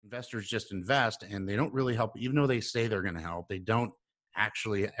investors just invest and they don't really help, even though they say they're going to help. They don't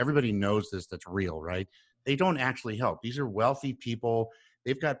actually, everybody knows this, that's real, right? They don't actually help. These are wealthy people.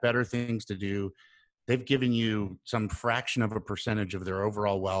 They've got better things to do. They've given you some fraction of a percentage of their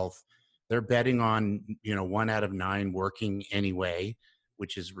overall wealth. They're betting on, 1 out of 9 working anyway,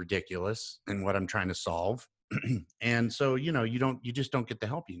 which is ridiculous and what I'm trying to solve. And so, you just don't get the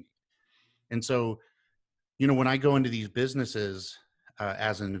help you need. And so, when I go into these businesses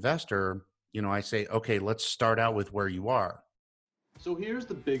as an investor, I say, okay, let's start out with where you are. So here's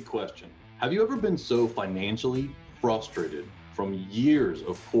the big question. Have you ever been so financially frustrated from years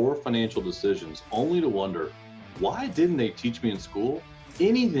of poor financial decisions only to wonder, why didn't they teach me in school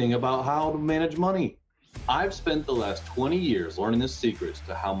anything about how to manage money? I've spent the last 20 years learning the secrets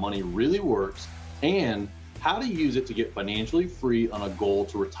to how money really works and how to use it to get financially free on a goal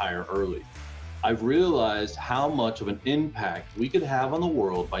to retire early. I've realized how much of an impact we could have on the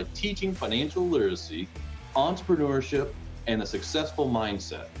world by teaching financial literacy, entrepreneurship, and a successful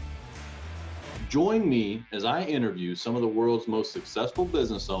mindset. Join me as I interview some of the world's most successful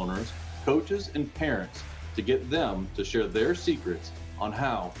business owners, coaches, and parents to get them to share their secrets on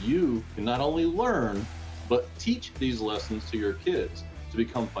how you can not only learn, but teach these lessons to your kids to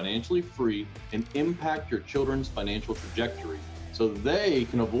become financially free and impact your children's financial trajectory so they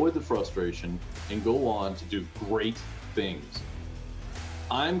can avoid the frustration and go on to do great things.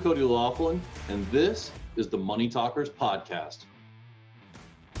 I'm Cody Laughlin, and this is the Money Talkers Podcast.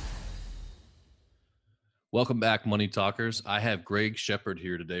 Welcome back, Money Talkers. I have Greg Shepard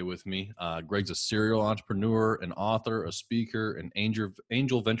here today with me. Greg's a serial entrepreneur, an author, a speaker, an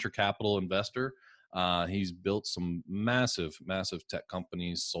angel venture capital investor. He's built some massive tech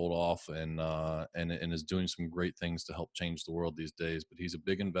companies, sold off, and is doing some great things to help change the world these days. But he's a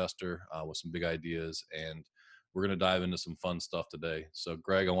big investor with some big ideas, and we're going to dive into some fun stuff today. So,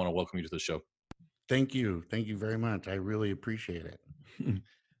 Greg, I want to welcome you to the show. Thank you. Thank you very much. I really appreciate it.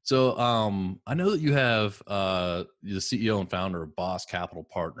 So I know that you have the CEO and founder of Boss Capital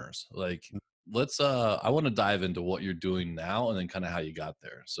Partners. I want to dive into what you're doing now and then kind of how you got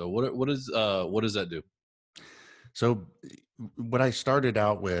there. So what does that do? So what I started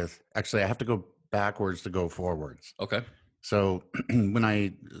out with, actually, I have to go backwards to go forwards. Okay. So when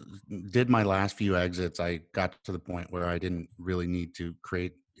I did my last few exits, I got to the point where I didn't really need to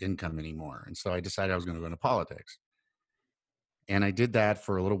create income anymore. And so I decided I was going to go into politics. And I did that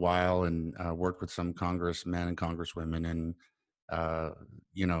for a little while and worked with some congressmen and congresswomen. And,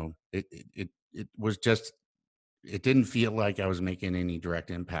 it was just, it didn't feel like I was making any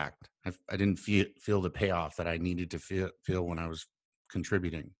direct impact. I didn't feel the payoff that I needed to feel when I was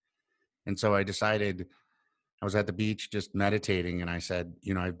contributing. And so I decided, I was at the beach just meditating, and I said,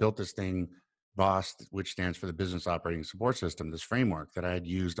 I built this thing, BOSS, which stands for the Business Operating Support System, this framework that I had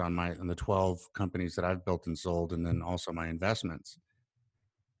used on the 12 companies that I've built and sold, and then also my investments.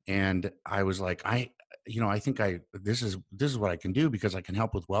 And I was like, I think this is what I can do, because I can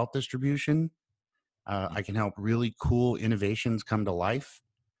help with wealth distribution. I can help really cool innovations come to life,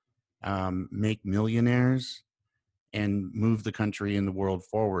 make millionaires, and move the country and the world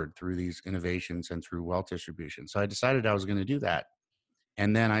forward through these innovations and through wealth distribution. So I decided I was going to do that.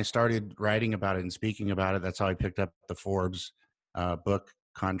 And then I started writing about it and speaking about it. That's how I picked up the Forbes book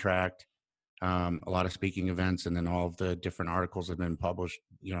contract, a lot of speaking events, and then all of the different articles have been published,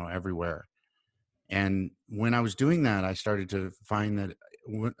 everywhere. And when I was doing that, I started to find that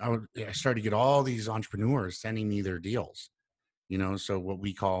I started to get all these entrepreneurs sending me their deals, so what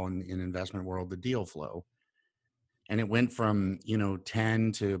we call in investment world, the deal flow. And it went from,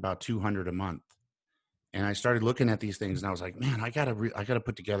 10 to about 200 a month. And I started looking at these things and I was like, man, I got to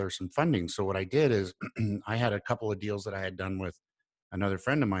put together some funding. So what I did is I had a couple of deals that I had done with another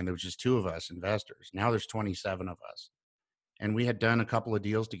friend of mine. There was just 2 of us investors. Now there's 27 of us. And we had done a couple of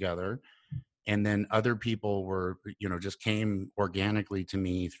deals together. And then other people were, just came organically to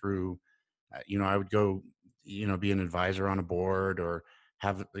me through, I would go, be an advisor on a board or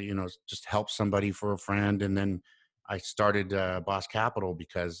have, just help somebody for a friend. And then I started Boss Capital,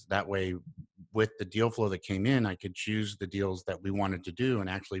 because that way, with the deal flow that came in, I could choose the deals that we wanted to do and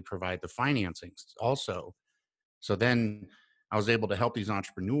actually provide the financing also. So then I was able to help these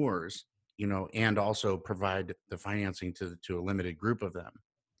entrepreneurs, and also provide the financing to a limited group of them.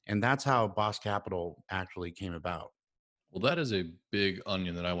 And that's how Boss Capital actually came about. Well, that is a big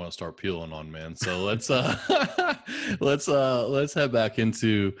onion that I want to start peeling on, man. So let's let's head back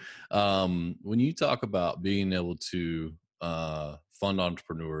into when you talk about being able to fund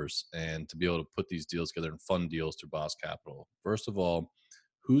entrepreneurs and to be able to put these deals together and fund deals through Boss Capital. First of all,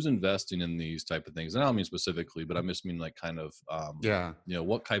 who's investing in these type of things? And I don't mean specifically, but I just mean like kind of, Yeah.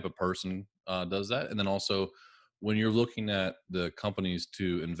 what type of person does that? And then also, when you're looking at the companies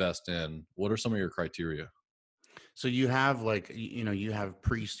to invest in, what are some of your criteria? So you have like, you have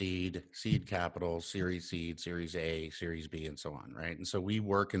pre-seed, seed capital, series seed, series A, series B, and so on, right? And so we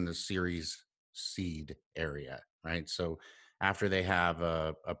work in the series seed area, right? So after they have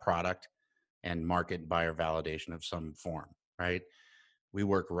a product and market buyer validation of some form, right? We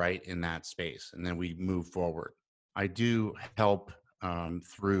work right in that space and then we move forward. I do help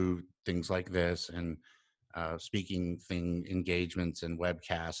through things like this and speaking thing engagements and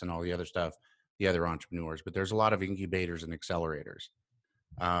webcasts and all the other stuff, the other entrepreneurs, but there's a lot of incubators and accelerators.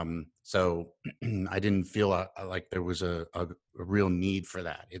 So I didn't feel like there was a real need for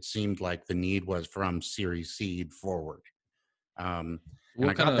that. It seemed like the need was from series seed forward. And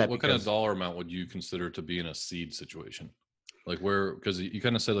I got that What kind of because, dollar amount would you consider to be in a seed situation? Like where, because you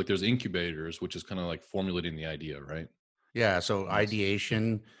kind of said like there's incubators, which is kind of like formulating the idea, right? yeah, so Yes.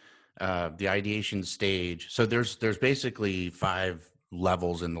 ideation, the ideation stage. So there's basically 5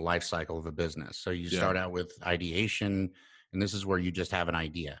 levels in the life cycle of a business. So you Yeah. start out with ideation, and this is where you just have an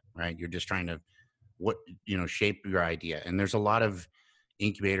idea, right? You're just trying to what shape your idea. And there's a lot of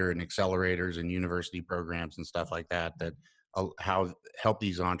incubator and accelerators and university programs and stuff like that that how help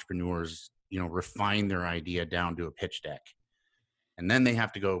these entrepreneurs refine their idea down to a pitch deck, and then they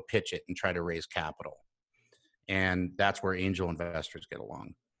have to go pitch it and try to raise capital, and that's where angel investors get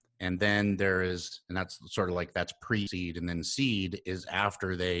along. And then and that's sort of like that's pre-seed, and then seed is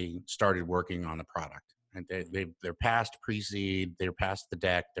after they started working on the product. And they're past pre-seed, they're past the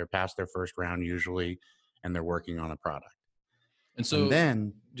deck, they're past their first round usually, and they're working on a product. And And so then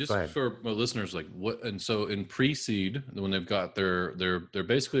go just ahead. for my listeners, like what, and so in pre-seed, when they've got they're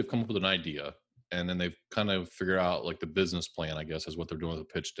basically have come up with an idea, and then they've kind of figured out like the business plan, I guess, is what they're doing with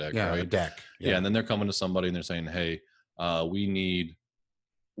a pitch deck, Yeah, a right? deck. Yeah. Yeah. And then they're coming to somebody and they're saying, hey, we need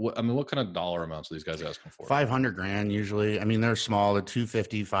what kind of dollar amounts are these guys asking for? 500 grand usually. I mean, they're small, the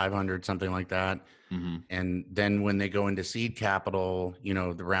 250, 500, something like that. Mm-hmm. And then when they go into seed capital,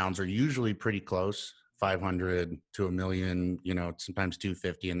 the rounds are usually pretty close, 500 to a million, sometimes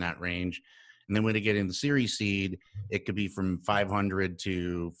 250 in that range. And then when they get into series seed, it could be from 500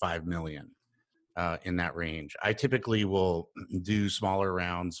 to 5 million in that range. I typically will do smaller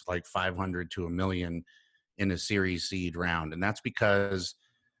rounds like 500 to a million in a series seed round. And that's because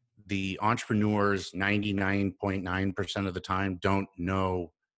the entrepreneurs 99.9% of the time don't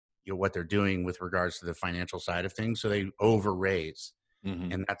know what they're doing with regards to the financial side of things, so they over raise.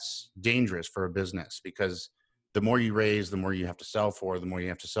 Mm-hmm. And that's dangerous for a business because the more you raise, the more you have to sell for, the more you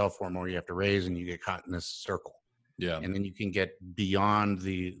have to sell for, the more you have to raise, and you get caught in this circle. Yeah. And then you can get beyond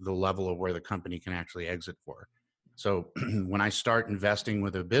the level of where the company can actually exit for. So when I start investing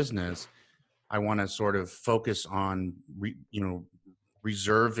with a business, I want to sort of focus on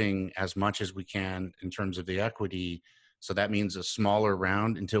reserving as much as we can in terms of the equity. So that means a smaller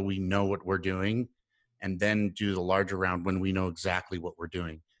round until we know what we're doing, and then do the larger round when we know exactly what we're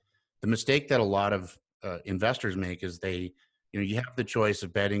doing. The mistake that a lot of investors make is you have the choice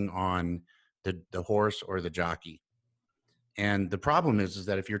of betting on the horse or the jockey. And the problem is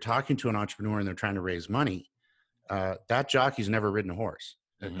that if you're talking to an entrepreneur and they're trying to raise money, that jockey's never ridden a horse.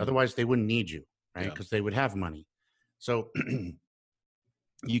 Mm-hmm. Otherwise, they wouldn't need you, right? Yeah. Because they would have money. So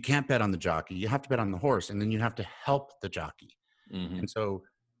you can't bet on the jockey. You have to bet on the horse, and then you have to help the jockey. Mm-hmm. And so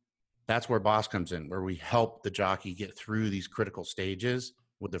that's where Boss comes in, where we help the jockey get through these critical stages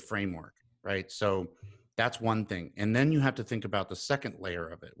with the framework, right? So that's one thing. And then you have to think about the second layer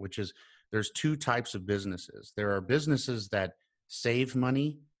of it, which is there's 2 types of businesses. There are businesses that save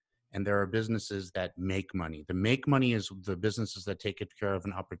money, and there are businesses that make money. The make money is the businesses that take care of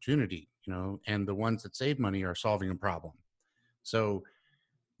an opportunity, and the ones that save money are solving a problem. So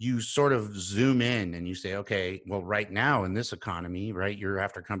you sort of zoom in and you say, okay, well, right now in this economy, right, you're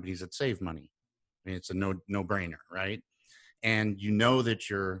after companies that save money. I mean, it's a no brainer, right? And that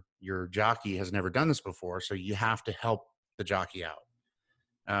your jockey has never done this before, so you have to help the jockey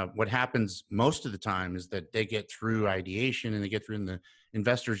out. What happens most of the time is that they get through ideation and they get through, and the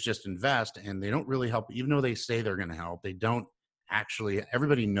investors just invest, and they don't really help, even though they say they're going to help. They don't actually.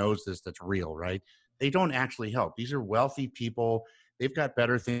 Everybody knows this. That's real, right? They don't actually help. These are wealthy people. They've got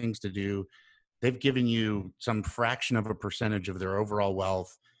better things to do. They've given you some fraction of a percentage of their overall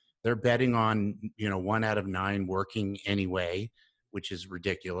wealth. They're betting on 1 out of 9 working anyway, which is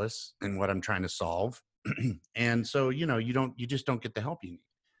ridiculous and what I'm trying to solve. And so you just don't get the help you need.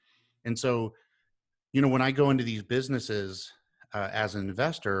 And so when I go into these businesses as an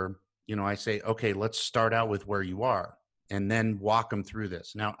investor, I say, okay, let's start out with where you are. and then walk them through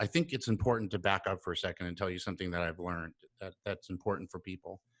this. Now, I think it's important to back up for a second and tell you something that I've learned that's important for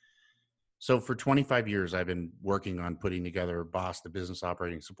people. So for 25 years, I've been working on putting together BOSS, the business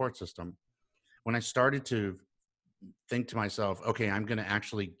operating support system. When I started to think to myself, okay, I'm going to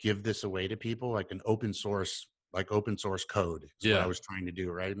actually give this away to people like an open source code is what I was trying to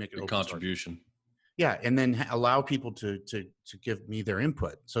do, right? Make it Your open contribution. source. Yeah, and then allow people to give me their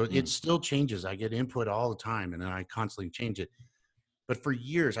input. So it still changes. I get input all the time, and then I constantly change it. But for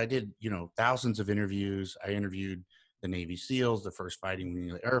years, I did, thousands of interviews. I interviewed the Navy SEALs, the first fighting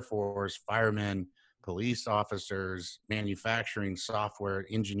wing of the Air Force, firemen, police officers, manufacturing, software,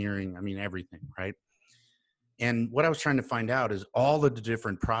 engineering. I mean, everything, right? And what I was trying to find out is all of the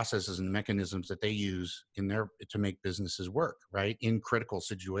different processes and mechanisms that they use to make businesses work, right? In critical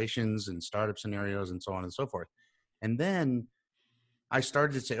situations and startup scenarios and so on and so forth. And then I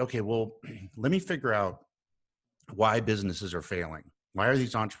started to say, okay, well, let me figure out why businesses are failing. Why are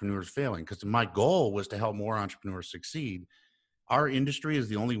these entrepreneurs failing? Because my goal was to help more entrepreneurs succeed. Our industry is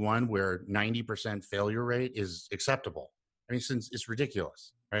the only one where 90% failure rate is acceptable. I mean, since it's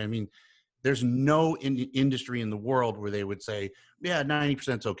ridiculous, right? I mean, there's no industry in the world where they would say, yeah,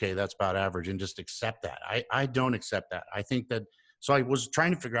 90% is okay. That's about average, and just accept that. I don't accept that. I think that, so I was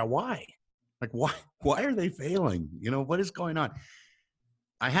trying to figure out why, like, why are they failing? What is going on?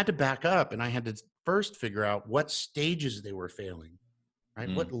 I had to back up, and I had to first figure out what stages they were failing, right?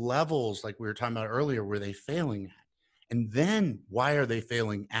 What levels, like we were talking about earlier, were they failing at? And then why are they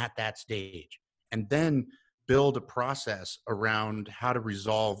failing at that stage? And then build a process around how to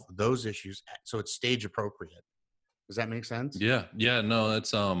resolve those issues so it's stage appropriate. Does that make sense? Yeah. No,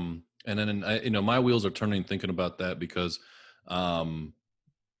 that's and then my wheels are turning thinking about that because you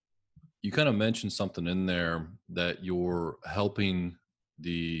kind of mentioned something in there that you're helping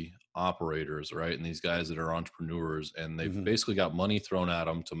the operators, right? And these guys that are entrepreneurs, and they've basically got money thrown at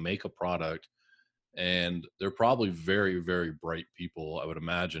them to make a product. And they're probably very, very bright people, I would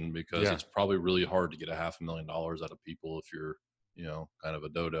imagine, because it's probably really hard to get $500,000 out of people if you're, kind of a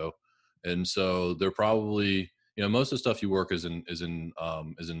dodo. And so they're probably, most of the stuff you work is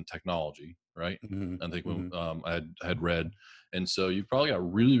in technology, right? I think when I had read, and so you've probably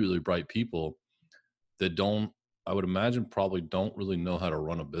got really, really bright people that I would imagine probably don't really know how to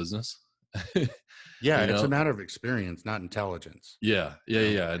run a business. Yeah, it's a matter of experience, not intelligence. Yeah.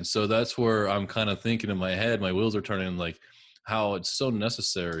 And so that's where I'm kind of thinking in my head, my wheels are turning, like how it's so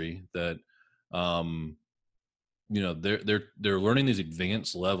necessary that, they're learning these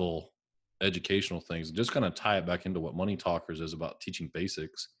advanced level educational things, and just kind of tie it back into what Money Talkers is about, teaching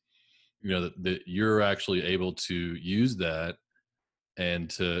basics, that you're actually able to use that and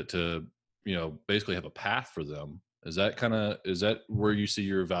to basically have a path for them. Is that where you see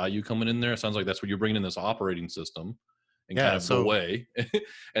your value coming in there? It sounds like that's where you're bringing in this operating system and kind of the way.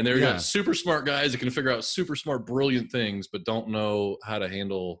 And they're got super smart guys that can figure out super smart, brilliant things, but don't know how to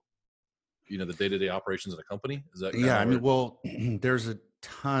handle, the day-to-day operations of a company. Is that? Yeah. I mean, well, there's a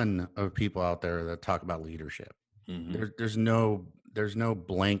ton of people out there that talk about leadership. There's no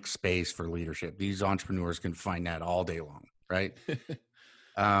blank space for leadership. These entrepreneurs can find that all day long, right?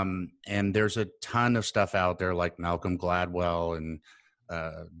 And there's a ton of stuff out there like Malcolm Gladwell and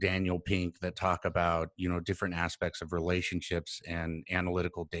Daniel Pink that talk about, different aspects of relationships and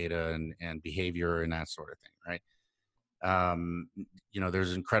analytical data and behavior and that sort of thing, right?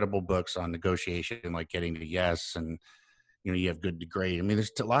 There's incredible books on negotiation, like Getting to Yes, and, you have Good to Great. I mean,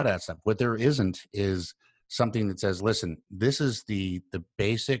 there's a lot of that stuff. What there isn't is something that says, listen, this is the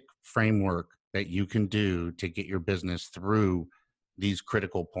basic framework that you can do to get your business through these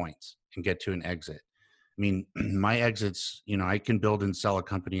critical points and get to an exit. I mean, my exits, I can build and sell a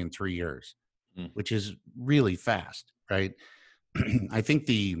company in 3 years, which is really fast, right? I think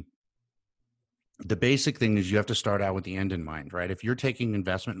the basic thing is you have to start out with the end in mind, right? If you're taking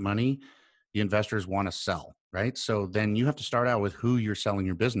investment money, the investors want to sell, right? So then you have to start out with who you're selling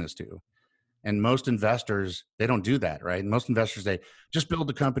your business to. And most investors, they don't do that, right? Most investors, they just build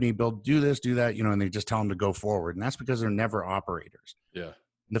the company, do this, do that, and they just tell them to go forward. And that's because they're never operators. Yeah.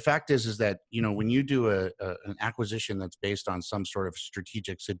 And the fact is that, when you do an acquisition that's based on some sort of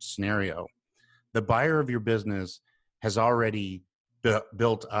strategic scenario, the buyer of your business has already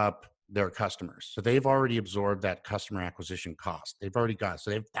built up their customers. So they've already absorbed that customer acquisition cost. So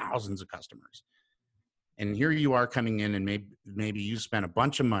they have thousands of customers. And here you are coming in, and maybe you spent a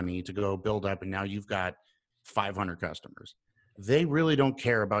bunch of money to go build up, and now you've got 500 customers. They really don't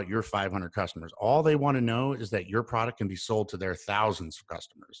care about your 500 customers. All they want to know is that your product can be sold to their thousands of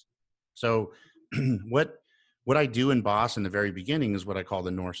customers. So what I do in BOSS in the very beginning is what I call the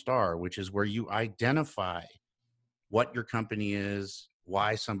North Star, which is where you identify what your company is,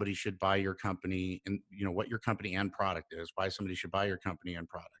 why somebody should buy your company, and what your company and product is, why somebody should buy your company and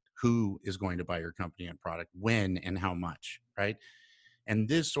product, who is going to buy your company and product, when and how much, right? And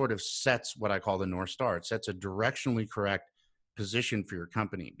this sort of sets what I call the North Star. It sets a directionally correct position for your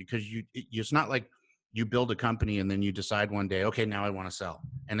company, because it's not like you build a company and then you decide one day, okay, now I want to sell,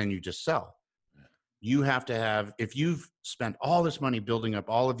 and then you just sell. You have to have, if you've spent all this money building up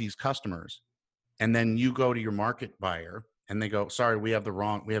all of these customers, and then you go to your market buyer and they go, sorry, we have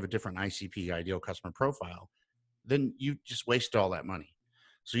a different ICP, ideal customer profile, then you just wasted all that money.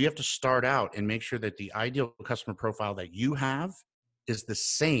 So you have to start out and make sure that the ideal customer profile that you have is the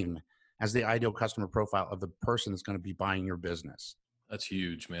same as the ideal customer profile of the person that's going to be buying your business. That's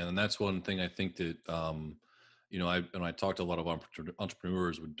huge, man. And that's one thing I think that, I talk to a lot of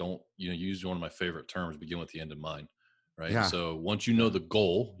entrepreneurs who don't, use one of my favorite terms, begin with the end in mind. Right. Yeah. So once you know the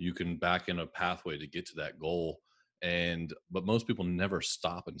goal, you can back in a pathway to get to that goal. But most people never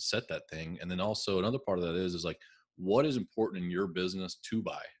stop and set that thing. And then also another part of that is like, what is important in your business to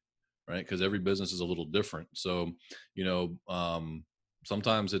buy? Right. Because every business is a little different. So,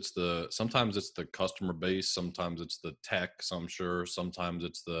 sometimes it's the customer base, sometimes it's the tech, sometimes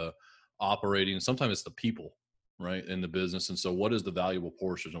it's the operating, sometimes it's the people, right, in the business. And so what is the valuable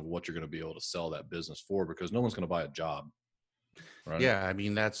portion of what you're going to be able to sell that business for? Because no one's going to buy a job, right? Yeah. I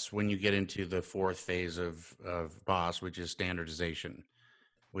mean, that's when you get into the fourth phase of BOSS, which is standardization,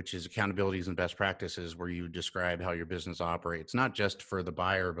 which is accountabilities and best practices, where you describe how your business operates, not just for the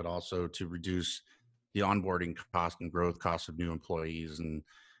buyer, but also to reduce the onboarding cost and growth costs of new employees, and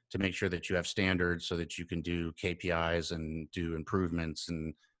to make sure that you have standards so that you can do KPIs and do improvements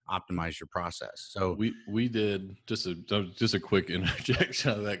and optimize your process. So we did just a quick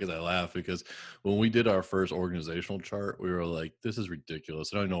interjection of that, because I laugh, because when we did our first organizational chart, we were like, this is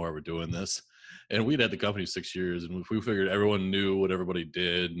ridiculous. I don't know why we're doing this. And we'd had the company 6 years, and we figured everyone knew what everybody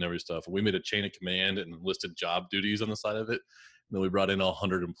did and every stuff. And we made a chain of command and listed job duties on the side of it. And then we brought in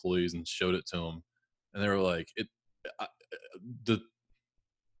 100 employees and showed it to them. And they were like, the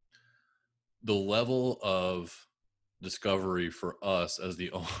level of discovery for us as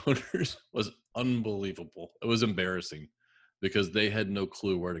the owners was unbelievable. It was embarrassing, because they had no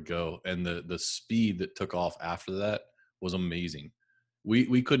clue where to go. And the speed that took off after that was amazing.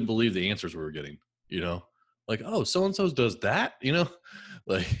 We couldn't believe the answers we were getting, like, oh, so-and-so does that,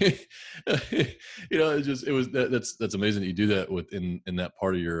 like, that's amazing that you do that in that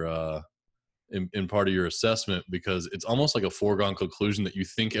part of your, in part of your assessment, because it's almost like a foregone conclusion that you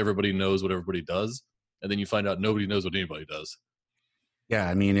think everybody knows what everybody does, and then you find out nobody knows what anybody does. yeah,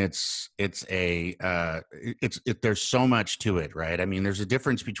 I mean, there's so much to it, right? I mean, there's a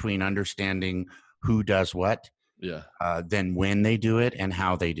difference between understanding who does what, Yeah. than when they do it and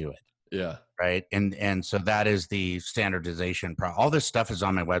how they do it. Yeah. Right. And so that is the standardization. All this stuff is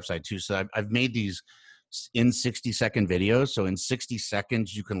on my website too. So I've made these in 60-second videos. So in 60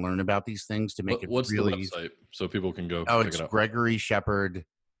 seconds, you can learn about these things to make What's really the website so people can go check it's it out.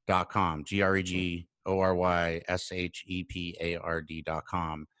 GregoryShepard.com,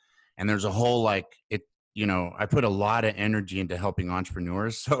 GregoryShepard.com. And there's a whole, I put a lot of energy into helping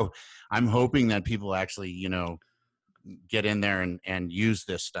entrepreneurs. So I'm hoping that people actually, get in there and use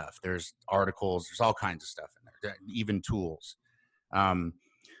this stuff. There's articles, there's all kinds of stuff in there, even tools.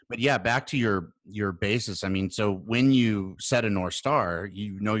 But yeah, back to your basis. I mean, so when you set a North Star,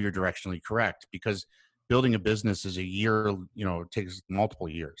 you're directionally correct, because building a business is a year, it takes multiple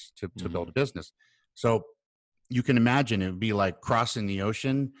years to build a business. So you can imagine it would be like crossing the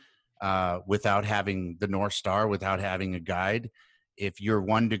ocean without having the North Star, without having a guide. If you're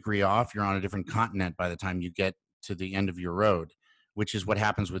 1 degree off, you're on a different continent by the time you get to the end of your road, which is what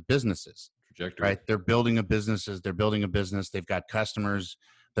happens with businesses. Trajectory. Right? They're building a business. They've got customers.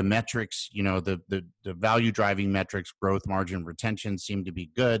 The metrics, the value driving metrics, growth, margin, retention seem to be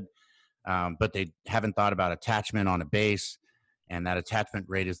good, but they haven't thought about attachment on a base. And that attachment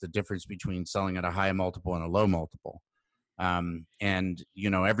rate is the difference between selling at a high multiple and a low multiple.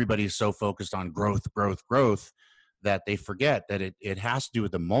 Everybody's so focused on growth that they forget that it has to do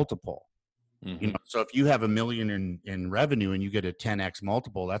with the multiple. Mm-hmm. So if you have $1 million in revenue and you get a 10x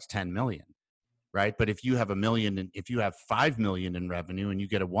multiple, that's 10 million, right? But if you have if you have 5 million in revenue and you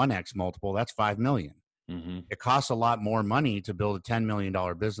get a 1x multiple, that's 5 million. Mm-hmm. It costs a lot more money to build a $10 million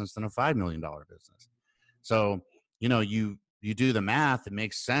business than a $5 million business. So, you do the math, it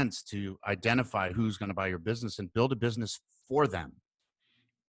makes sense to identify who's going to buy your business and build a business for them.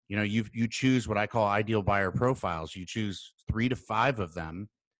 You choose what I call ideal buyer profiles. You choose 3 to 5 of them,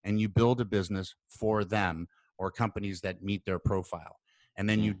 and you build a business for them or companies that meet their profile. And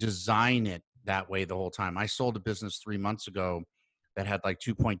then you design it that way the whole time. I sold a business 3 months ago that had like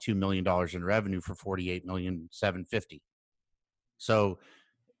 $2.2 million in revenue for 48,750,000. So,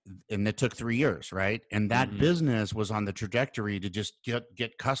 and it took 3 years, right? And that business was on the trajectory to just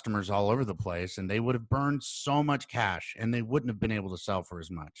get customers all over the place, and they would have burned so much cash, and they wouldn't have been able to sell for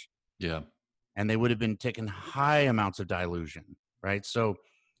as much. Yeah. And they would have been taking high amounts of dilution, right? So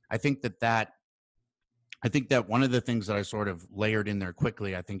I think that one of the things that I sort of layered in there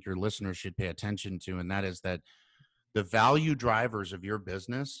quickly, I think your listeners should pay attention to, and that is that the value drivers of your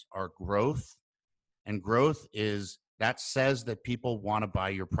business are growth, and growth is that says that people want to buy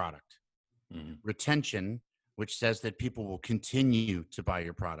your product. Retention, which says that people will continue to buy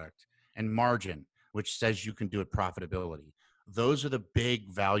your product, and margin, which says you can do it profitability. Those are the big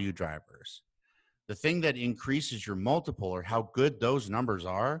value drivers. The thing that increases your multiple are how good those numbers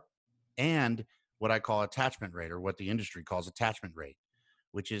are, and what I call attachment rate, or what the industry calls attachment rate,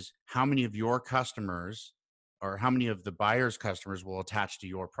 which is how many of your customers or how many of the buyer's customers will attach to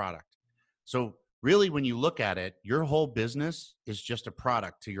your product. So really, when you look at it, your whole business is just a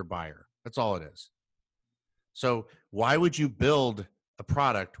product to your buyer. That's all it is. So why would you build a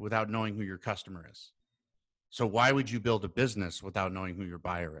product without knowing who your customer is? So why would you build a business without knowing who your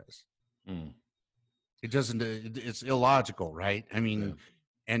buyer is? It doesn't, it's illogical, right? I mean,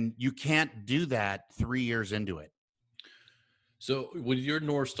 and you can't do that 3 years into it. So with your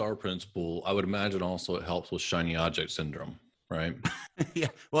North Star principle, I would imagine also it helps with shiny object syndrome, right? Yeah.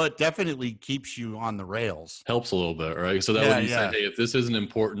 Well, it definitely keeps you on the rails. Helps a little bit, right? So that when you say, hey, if this isn't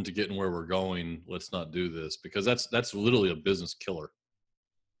important to getting where we're going, let's not do this, because that's literally a business killer.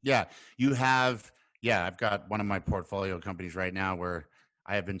 Yeah. You have, I've got one of my portfolio companies right now where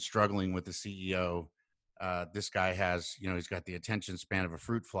I have been struggling with the CEO. This guy has, he's got the attention span of a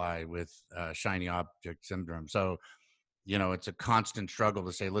fruit fly with shiny object syndrome. So, it's a constant struggle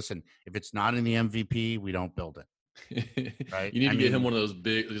to say, listen, if it's not in the MVP, we don't build it. Right? You need to get him one of those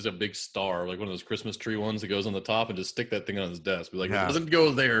there's a big star, like one of those Christmas tree ones that goes on the top, and just stick that thing on his desk. Be like, it doesn't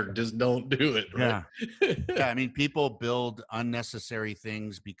go there. Just don't do it. Right? Yeah. I mean, people build unnecessary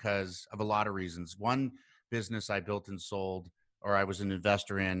things because of a lot of reasons. One business I built and sold, or I was an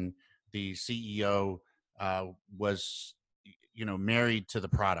investor in, the CEO was, married to the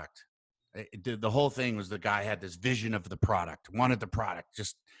product. The whole thing was the guy had this vision of the product, wanted the product,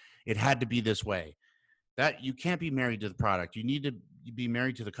 just it had to be this way. That you can't be married to the product. You need to be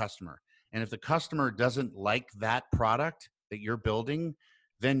married to the customer. And if the customer doesn't like that product that you're building,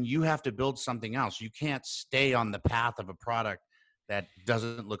 then you have to build something else. You can't stay on the path of a product that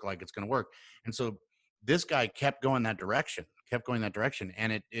doesn't look like it's going to work. And so this guy kept going that direction.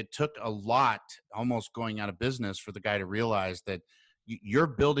 And it took a lot, almost going out of business, for the guy to realize that you're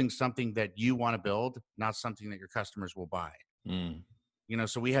building something that you want to build, not something that your customers will buy.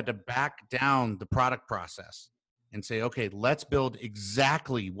 So we had to back down the product process and say, okay, let's build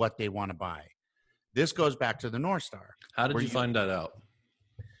exactly what they want to buy. This goes back to the North Star. How did you find that out?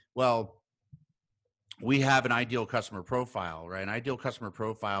 Well, we have an ideal customer profile, right? An ideal customer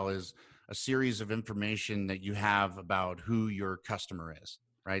profile is a series of information that you have about who your customer is,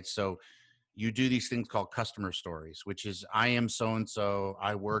 right? So you do these things called customer stories, which is, I am so-and-so,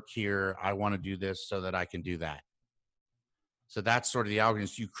 I work here, I want to do this so that I can do that. So that's sort of the algorithm.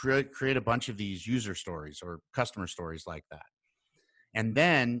 You create a bunch of these user stories or customer stories like that. And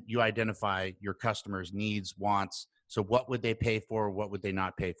then you identify your customers' needs, wants. So what would they pay for? What would they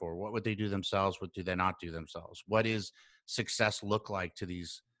not pay for? What would they do themselves? What do they not do themselves? What is success look like to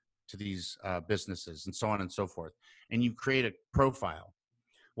these businesses, and so on and so forth. And you create a profile.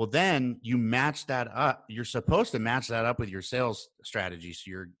 Well, then you match that up. You're supposed to match that up with your sales strategy.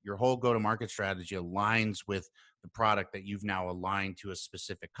 So your whole go-to-market strategy aligns with the product that you've now aligned to a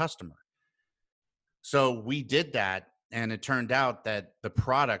specific customer. So we did that, and it turned out that the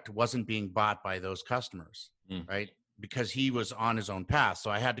product wasn't being bought by those customers, right? Because he was on his own path. So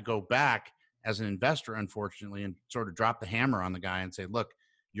I had to go back as an investor, unfortunately, and sort of drop the hammer on the guy and say, look,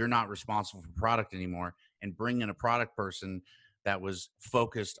 you're not responsible for product anymore, and bring in a product person that was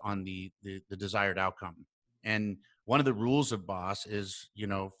focused on the desired outcome. And one of the rules of Boss is,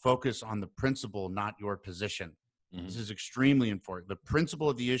 focus on the principle, not your position. This is extremely important. The principle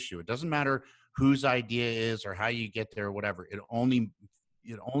of the issue. It doesn't matter whose idea is or how you get there or whatever. It only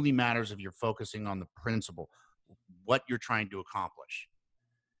matters if you're focusing on the principle, what you're trying to accomplish.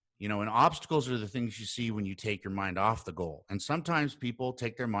 And obstacles are the things you see when you take your mind off the goal. And sometimes people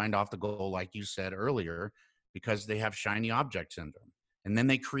take their mind off the goal, like you said earlier, because they have shiny object syndrome, and then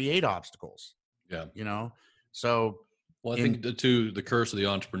they create obstacles. Yeah. So, well, I think the curse of the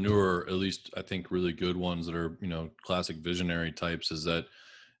entrepreneur, at least I think really good ones that are, classic visionary types, is that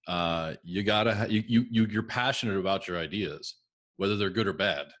you gotta you're passionate about your ideas, whether they're good or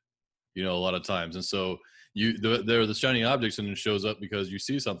bad, a lot of times. And so they're the shiny objects, and it shows up because you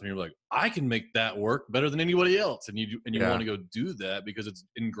see something, you're like, I can make that work better than anybody else, and you want to go do that because it's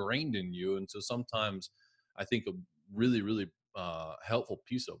ingrained in you. And so sometimes I think a really, really helpful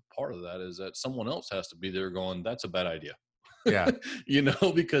piece of part of that is that someone else has to be there going, that's a bad idea. Yeah.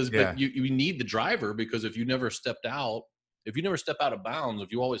 Because but you need the driver, because if you never step out of bounds,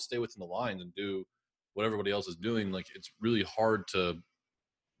 if you always stay within the lines and do what everybody else is doing, like, it's really hard to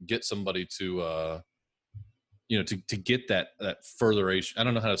get somebody to to get that furtheration. I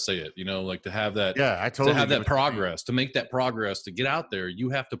don't know how to say it, like to have that, I totally to have that progress, to make that progress, to get out there, you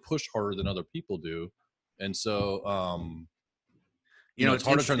have to push harder than other people do. And so it's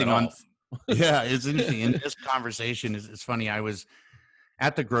hard to turn that off. Yeah, it's interesting. In this conversation, it's funny. I was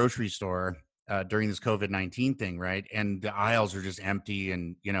at the grocery store during this COVID-19 thing, right? And the aisles are just empty.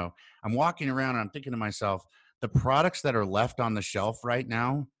 And, I'm walking around and I'm thinking to myself, the products that are left on the shelf right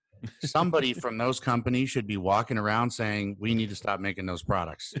now, somebody from those companies should be walking around saying, we need to stop making those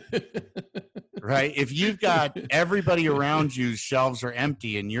products. Right? If you've got everybody around you's shelves are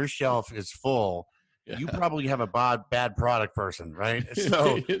empty and your shelf is full, you probably have a bad product person, right?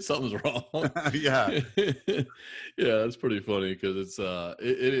 So something's wrong. Yeah. That's pretty funny, because it's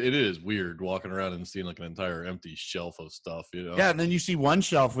it is weird walking around and seeing like an entire empty shelf of stuff, Yeah, and then you see one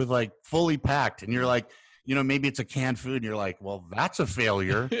shelf with like fully packed, and you're like, maybe it's a canned food, and you're like, well, that's a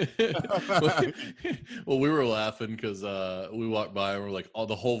failure. Well, we were laughing because we walked by and we're like,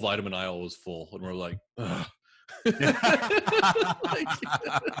 the whole vitamin aisle was full, and we're like, ugh.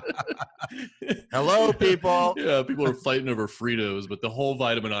 Hello, people. Yeah, people are fighting over Fritos, but the whole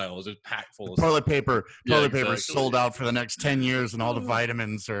vitamin aisle is just packed full of toilet paper. Toilet paper exactly. Sold out for the next 10 years, and all the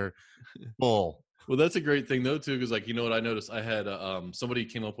vitamins are full. Well, that's a great thing though too, because like, what I noticed, I had somebody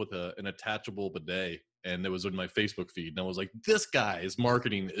came up with an attachable bidet, and it was in my Facebook feed, and I was like, this guy's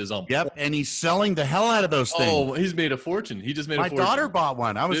marketing is on. Yep, and he's selling the hell out of those things. Oh, he's made a fortune. He just made a fortune. My daughter bought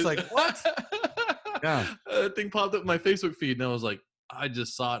one. I was like, what? Yeah. That thing popped up in my Facebook feed, and I was like, I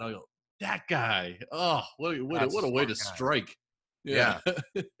just saw it. I go, that guy. Oh, what a way to strike. Yeah.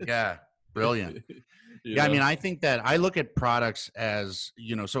 Yeah. Brilliant. Yeah. I mean, I think that I look at products as,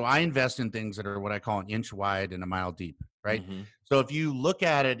 so I invest in things that are what I call an inch wide and a mile deep, right? Mm-hmm. So if you look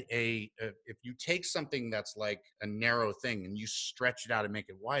at it, if you take something that's like a narrow thing and you stretch it out and make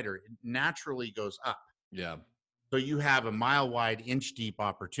it wider, it naturally goes up. Yeah. So you have a mile wide, inch deep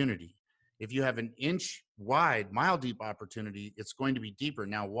opportunity. If you have an inch wide, mile deep opportunity, it's going to be deeper.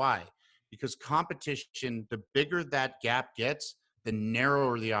 Now, why? Because competition, the bigger that gap gets, the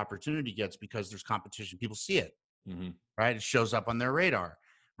narrower the opportunity gets, because there's competition. People see it, right? It shows up on their radar,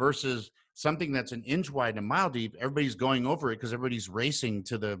 versus something that's an inch wide and a mile deep. Everybody's going over it because everybody's racing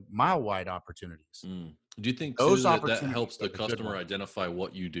to the mile wide opportunities. Do you think those that helps the customer identify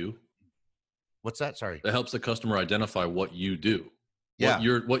what you do? What's that? Sorry. That helps the customer identify what you do. Yeah.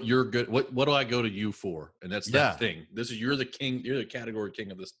 What you're good. What do I go to you for? And that's that thing. You're the king. You're the category king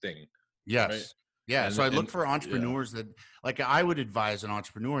of this thing. Yes. Right? Yeah. So I look for entrepreneurs that, like, I would advise an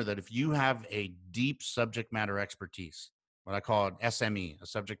entrepreneur that if you have a deep subject matter expertise, what I call an SME, a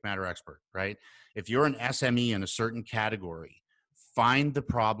subject matter expert, right? If you're an SME in a certain category, find the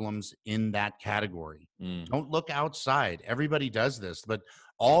problems in that category. Don't look outside. Everybody does this, but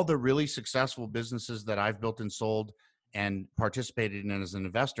all the really successful businesses that I've built and sold and participated in as an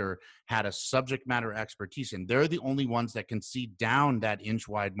investor had a subject matter expertise, and they're the only ones that can see down that inch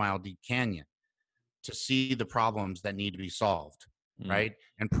wide, mile deep canyon to see the problems that need to be solved, right?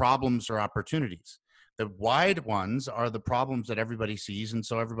 And problems are opportunities. The wide ones are the problems that everybody sees, and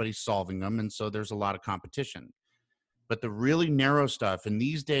so everybody's solving them, and so there's a lot of competition. But the really narrow stuff, and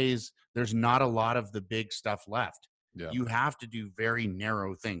these days, there's not a lot of the big stuff left. Yeah. You have to do very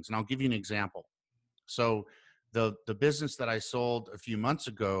narrow things. And I'll give you an example. So the business that I sold a few months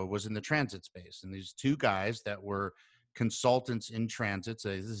ago was in the transit space. And these two guys that were consultants in transit, so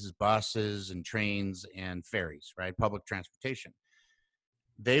this is buses and trains and ferries, right? Public transportation.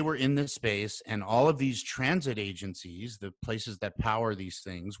 They were in this space, and all of these transit agencies, the places that power these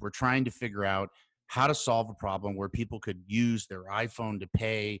things, were trying to figure out how to solve a problem where people could use their iPhone to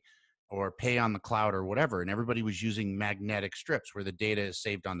pay or pay on the cloud or whatever. And everybody was using magnetic strips where the data is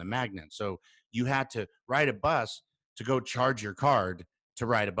saved on the magnet. So you had to ride a bus to go charge your card to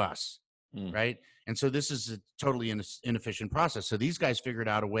ride a bus, right? And so this is a totally inefficient process. So these guys figured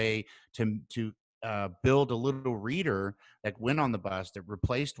out a way to build a little reader that went on the bus that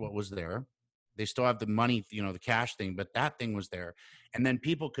replaced what was there. They still have the money, the cash thing, but that thing was there. And then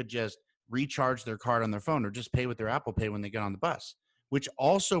people could just recharge their card on their phone or just pay with their Apple Pay when they get on the bus. which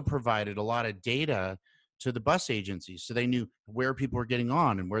also provided a lot of data to the bus agencies. So they knew where people were getting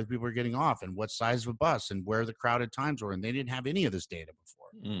on and where people were getting off and what size of a bus and where the crowded times were. And they didn't have any of this data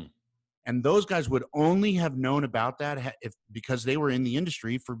before. And those guys would only have known about that because they were in the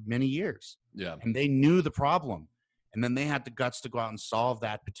industry for many years. Yeah. And they knew the problem. And then they had the guts to go out and solve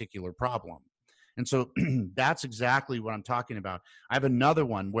that particular problem. And so that's exactly what I'm talking about. I have another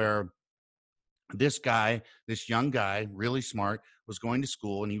one where this young guy, really smart, was going to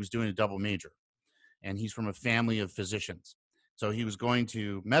school and he was doing a double major. And he's from a family of physicians. So he was going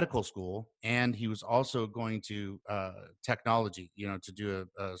to medical school and he was also going to technology, to do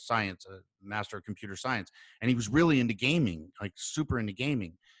a science, a master of computer science. And he was really into gaming, like super into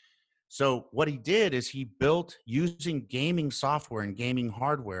gaming. So what he did is he built, using gaming software and gaming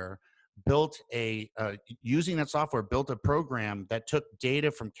hardware, using that software, built a program that took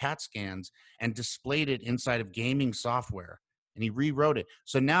data from CAT scans and displayed it inside of gaming software. And he rewrote it.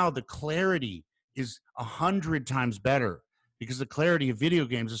 So now the clarity is 100 times better because the clarity of video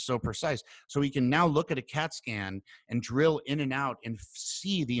games is so precise. So he can now look at a CAT scan and drill in and out and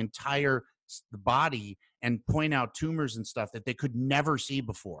see the entire body and point out tumors and stuff that they could never see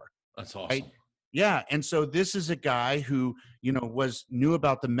before. That's awesome. Right? Yeah. And so this is a guy who, knew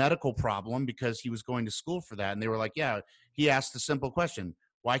about the medical problem because he was going to school for that. And they were like, yeah, he asked the simple question,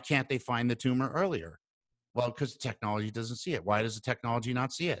 why can't they find the tumor earlier? Well, because the technology doesn't see it. Why does the technology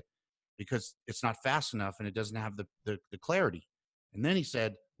not see it? Because it's not fast enough and it doesn't have the clarity. And then he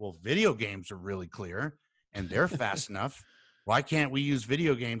said, well, video games are really clear and they're fast enough. Why can't we use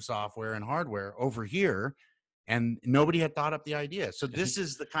video game software and hardware over here? And nobody had thought up the idea. So this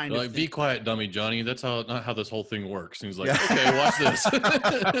is the kind of be quiet, dummy, Johnny. That's not how this whole thing works. And he's like, okay, watch this.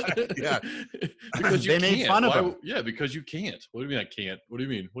 Yeah. Because you they made fun of him. Yeah, because you can't. What do you mean I can't? What do you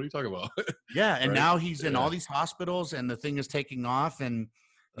mean? What are you talking about? Yeah. And Right? now he's in all these hospitals and the thing is taking off. And,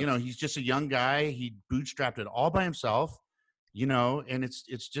 he's just a young guy. He bootstrapped it all by himself, and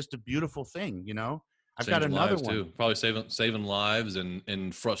it's just a beautiful thing, I've got another one too. Probably saving lives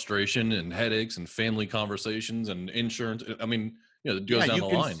and frustration and headaches and family conversations and insurance. I mean, it goes down the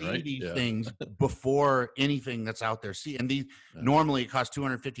line, right? These things before anything that's out there. See, and these normally it costs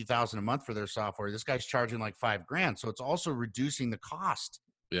 $250,000 a month for their software. This guy's charging like $5,000, so it's also reducing the cost.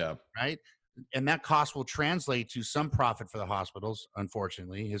 Yeah. Right. And that cost will translate to some profit for the hospitals.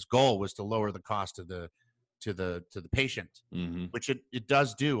 Unfortunately, his goal was to lower the cost to the patient, which it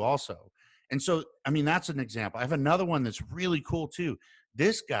does do also. And so, I mean, that's an example. I have another one that's really cool too.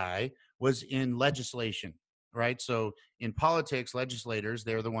 This guy was in legislation, right? So in politics, legislators,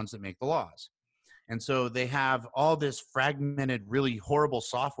 they're the ones that make the laws. And so they have all this fragmented, really horrible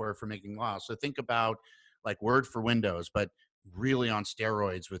software for making laws. So think about like Word for Windows, but really on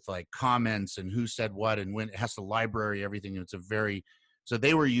steroids with like comments and who said what and when. It has to library everything. So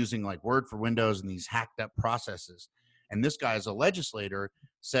they were using like Word for Windows and these hacked up processes. And this guy, as a legislator,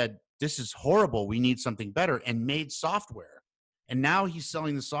 said, this is horrible. We need something better, and made software. And now he's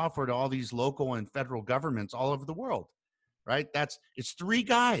selling the software to all these local and federal governments all over the world, right? It's three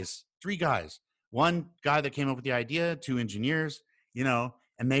guys. One guy that came up with the idea, two engineers,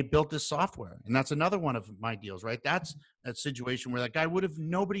 and they built this software. And that's another one of my deals, right? That's that situation where that guy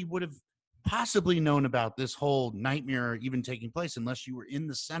nobody would have possibly known about this whole nightmare even taking place unless you were in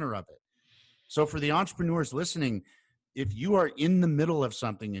the center of it. So for the entrepreneurs listening, if you are in the middle of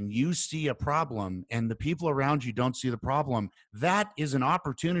something and you see a problem and the people around you don't see the problem, that is an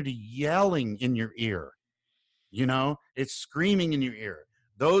opportunity yelling in your ear. It's screaming in your ear.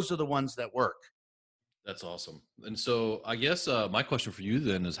 Those are the ones that work. That's awesome. And so I guess my question for you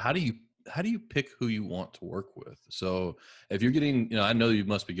then is how do you pick who you want to work with? So if you're getting, I know you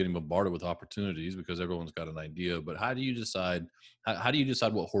must be getting bombarded with opportunities because everyone's got an idea, but how do you decide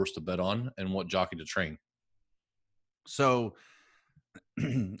what horse to bet on and what jockey to train? So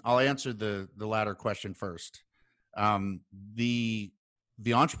I'll answer the latter question first. The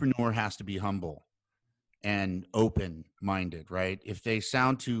entrepreneur has to be humble and open-minded, right? If they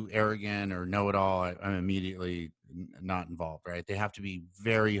sound too arrogant or know-it-all, I'm immediately not involved, right? They have to be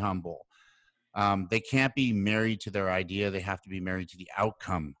very humble. They can't be married to their idea. They have to be married to the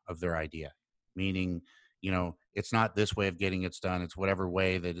outcome of their idea, meaning, it's not this way of getting it done. It's whatever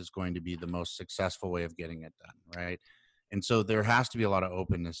way that is going to be the most successful way of getting it done, right? And so there has to be a lot of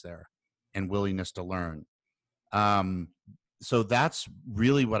openness there and willingness to learn. So that's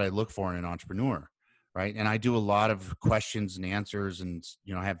really what I look for in an entrepreneur, right? And I do a lot of questions and answers and,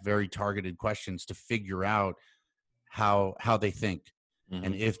 I have very targeted questions to figure out how they think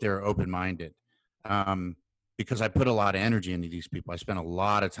and if they're open-minded. Because I put a lot of energy into these people. I spend a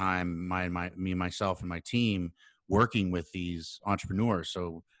lot of time, myself and my team working with these entrepreneurs.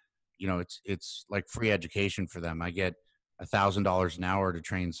 So, it's like free education for them. I get $1,000 an hour to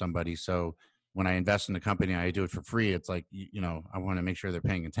train somebody. So when I invest in a company, I do it for free. It's like, I want to make sure they're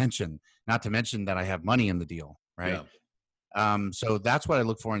paying attention, not to mention that I have money in the deal. Right. Yeah. So that's what I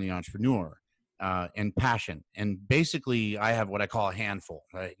look for in the entrepreneur, and passion. And basically I have what I call a handful,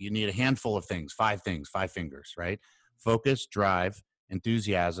 right? You need a handful of things, 5 fingers, right? Focus, drive,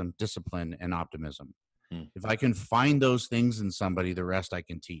 enthusiasm, discipline, and optimism. If I can find those things in somebody, the rest I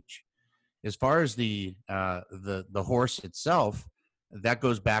can teach. As far as the horse itself, that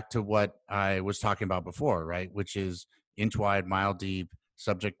goes back to what I was talking about before, right? Which is inch wide, mile deep,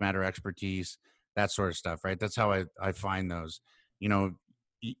 subject matter expertise, that sort of stuff, right? That's how I find those.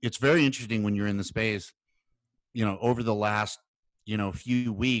 It's very interesting when you're in the space, over the last,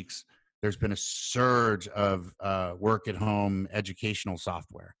 few weeks, there's been a surge of work at home educational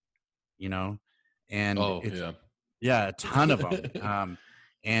software, and yeah, a ton of them.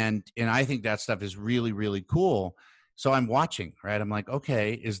 And I think that stuff is really, really cool. So I'm watching, right? I'm like,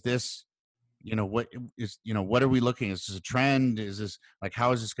 okay, is this, what are we looking? Is this a trend? Is this like,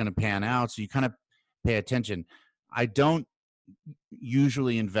 how is this going to pan out? So you kind of pay attention. I don't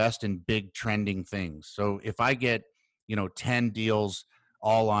usually invest in big trending things. So if I get, 10 deals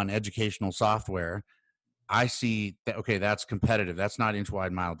all on educational software, I see that, okay, that's competitive. That's not inch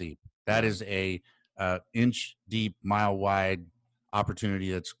wide, mile deep. That is a inch deep, mile wide opportunity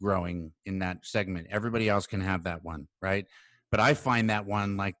that's growing in that segment. Everybody else can have that one, right? But I find that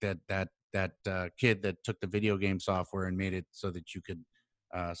one, like that kid that took the video game software and made it so that you could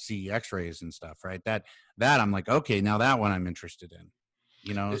see X-rays and stuff, right? That I'm like, okay, now that one I'm interested in.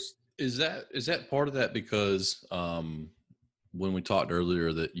 Is that part of that? Because when we talked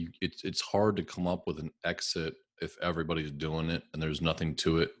earlier that it's hard to come up with an exit if everybody's doing it and there's nothing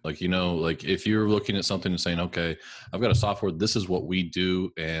to it. Like, like if you're looking at something and saying, okay, I've got a software, this is what we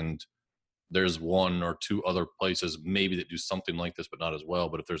do, and there's 1 or 2 other places maybe that do something like this, but not as well.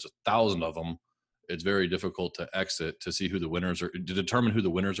 But if there's 1,000 of them, it's very difficult to exit, to see who the winners are, to determine who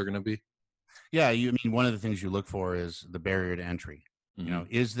the winners are going to be. Yeah. One of the things you look for is the barrier to entry. Mm-hmm.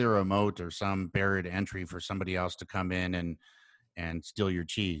 Is there a moat or some barrier to entry for somebody else to come in and steal your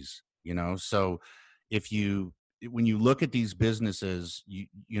cheese? So when you look at these businesses,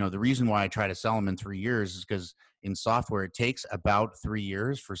 the reason why I try to sell them in 3 years is because in software, it takes about 3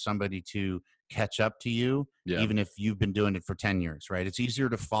 years for somebody to catch up to you, even if you've been doing it for 10 years, right? It's easier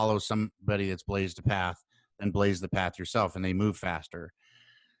to follow somebody that's blazed a path than blaze the path yourself, and they move faster.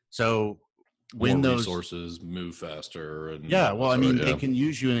 So when more those resources move faster. And they can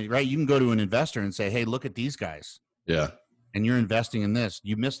use you, right? You can go to an investor and say, hey, look at these guys. Yeah. And you're investing in this.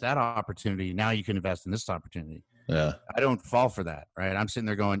 You missed that opportunity. Now you can invest in this opportunity. Yeah. I don't fall for that, right? I'm sitting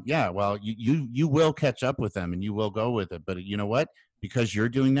there going, yeah, well, you will catch up with them and you will go with it. But you know what? Because you're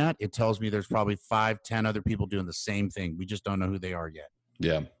doing that, it tells me there's probably 5, 10 other people doing the same thing. We just don't know who they are yet.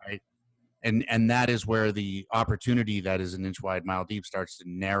 Yeah. Right. And that is where the opportunity that is an inch wide, mile deep starts to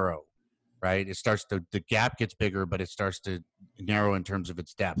narrow, right? It starts to, the gap gets bigger, but it starts to narrow in terms of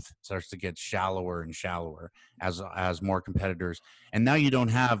its depth. It starts to get shallower and shallower as more competitors. And now you don't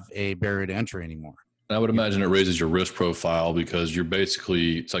have a barrier to entry anymore. I would imagine it raises your risk profile, because you're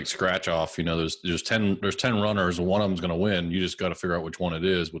basically, it's like scratch off, there's 10 runners and one of them's going to win. You just got to figure out which one it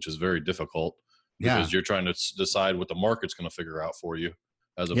is, which is very difficult because you're trying to decide what the market's going to figure out for you,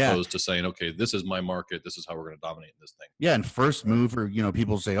 as opposed to saying, okay, this is my market. This is how we're going to dominate this thing. Yeah. And first mover,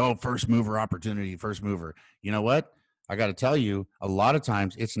 people say, oh, first mover opportunity, first mover. You know what? I got to tell you, a lot of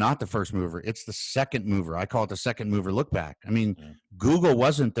times it's not the first mover. It's the second mover. I call it the second mover look back. I mean, Google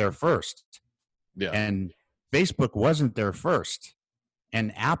wasn't there first. Yeah. And Facebook wasn't there first.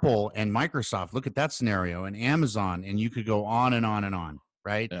 And Apple and Microsoft, look at that scenario, and Amazon, and you could go on and on and on,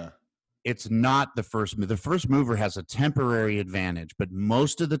 right? Yeah. It's not the first mover. The first mover has a temporary advantage, but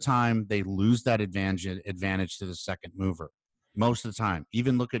most of the time they lose that advantage to the second mover. Most of the time.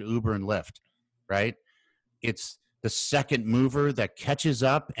 Even look at Uber and Lyft, right? It's the second mover that catches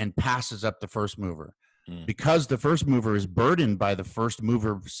up and passes up the first mover, because the first mover is burdened by the first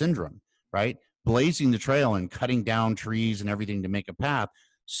mover syndrome, right? Blazing the trail and cutting down trees and everything to make a path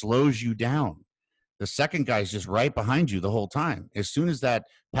slows you down. The second guy's just right behind you the whole time. As soon as that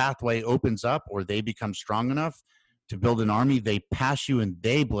pathway opens up or they become strong enough to build an army, they pass you and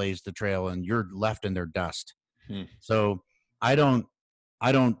they blaze the trail and you're left in their dust. So I don't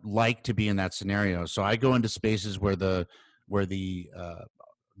like to be in that scenario. So I go into spaces where the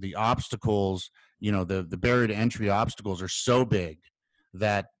obstacles, the barrier to entry obstacles are so big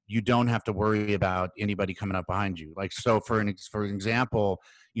that you don't have to worry about anybody coming up behind you. Like, so for example,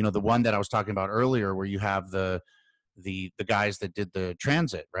 the one that I was talking about earlier, where you have the the guys that did the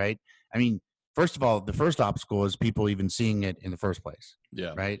transit, right? I mean, first of all, the first obstacle is people even seeing it in the first place,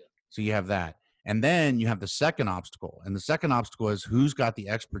 Yeah. right? So you have that. And then you have the second obstacle. And the second obstacle is who's got the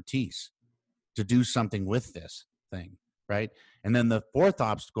expertise to do something with this thing, right? And then the fourth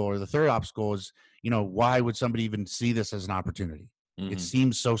obstacle or the third obstacle is, why would somebody even see this as an opportunity? It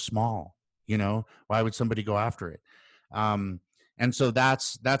seems so small, why would somebody go after it? And so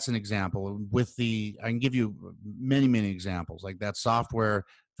that's an example. I can give you many, many examples like that software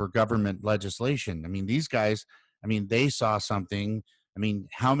for government legislation. I mean, these guys, they saw something. I mean,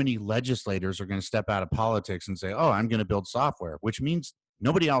 how many legislators are going to step out of politics and say, "Oh, I'm going to build software," which means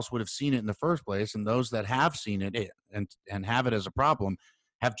nobody else would have seen it in the first place, and those that have seen it and have it as a problem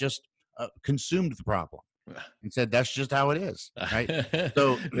have just consumed the problem and said that's just how it is, right?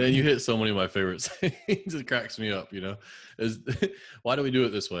 So man, you hit so many of my favorites. It cracks me up, is why do we do it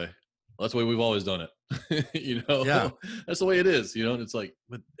this way? Well, that's the way we've always done it. Yeah. That's the way it is, and it's like,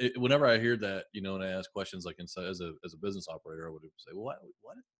 but whenever I hear that, and I ask questions like as a business operator, I would say, well,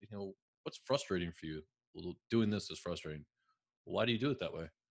 what, what's frustrating for you? Well, doing this is frustrating. Why do you do it that way?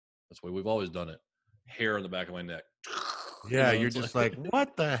 That's the way we've always done it. Hair on the back of my neck. Yeah, you're just like,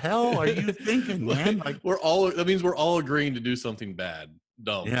 what the hell are you thinking, man? Like, that means we're all agreeing to do something bad,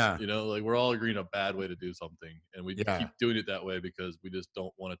 dumb. Yeah. Like we're all agreeing a bad way to do something, and we keep doing it that way because we just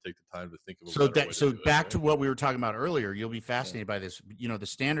don't want to take the time to think of a better way to do it, back to what we were talking about earlier, you'll be fascinated by this. The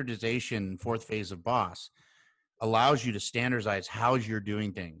standardization fourth phase of BOSS allows you to standardize how you're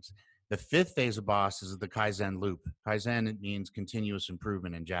doing things. The fifth phase of BOSS is the Kaizen loop. Kaizen, it means continuous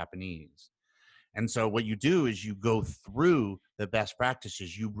improvement in Japanese. And so what you do is you go through the best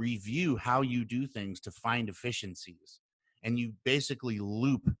practices, you review how you do things to find efficiencies, and you basically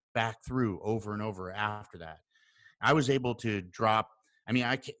loop back through over and over after that. I was able to drop,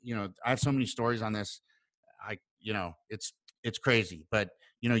 I have so many stories on this. It's crazy, but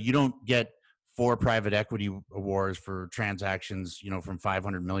you don't get 4 private equity awards for transactions, from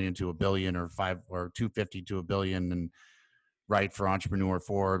 500 million to $1 billion or 250 to $1 billion, and write for Entrepreneur,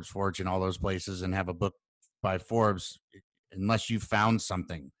 Forbes, Fortune, all those places, and have a book by Forbes, unless you found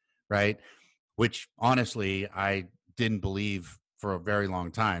something, right? Which honestly, I didn't believe for a very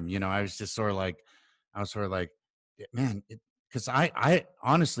long time. I was just sort of like, man, because I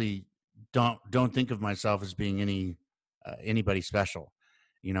honestly don't think of myself as being anybody special.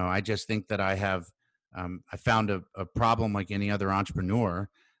 I just think that I have, I found a problem like any other entrepreneur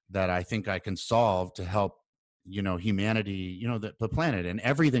that I think I can solve to help humanity, the planet and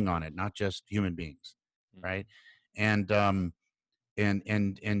everything on it, not just human beings, right? And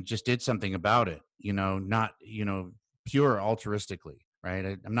just did something about it, not pure altruistically, right?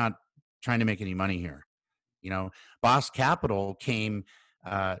 I'm not trying to make any money here. Boss Capital came.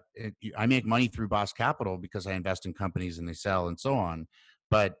 I make money through Boss Capital because I invest in companies and they sell and so on,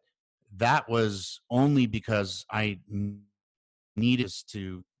 but that was only because I needed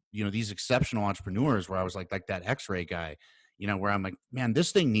to. These exceptional entrepreneurs where I was like that X-ray guy, where I'm like, man,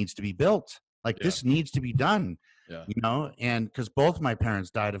 this thing needs to be built. Like this needs to be done, and because both my parents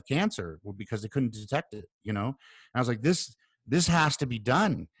died of cancer because they couldn't detect it, and I was like, this has to be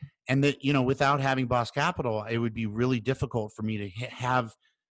done. And that, without having Boss Capital, it would be really difficult for me to have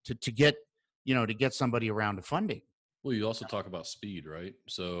to get somebody around to funding. Well, you also talk about speed, right?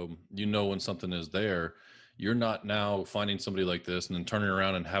 So, when something is there, you're not now finding somebody like this and then turning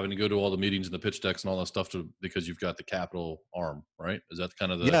around and having to go to all the meetings and the pitch decks and all that stuff because you've got the capital arm, right? Is that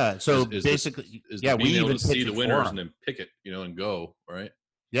kind of the So basically, we even see the winners and then pick it, and go, right?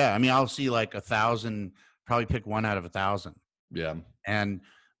 Yeah, I'll see like 1,000, probably pick one out of 1,000. Yeah,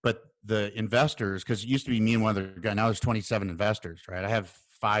 but the investors, because it used to be me and one other guy. Now there's 27 investors, right? I have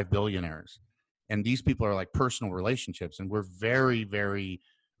 5 billionaires, and these people are like personal relationships, and we're very, very,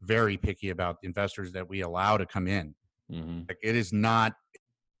 very picky about the investors that we allow to come in. Like it is not,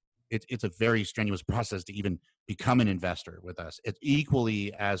 it's a very strenuous process to even become an investor with us. It's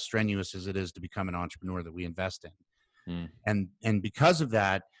equally as strenuous as it is to become an entrepreneur that we invest in. And because of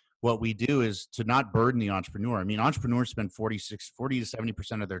that, what we do is to not burden the entrepreneur. Entrepreneurs spend 40 to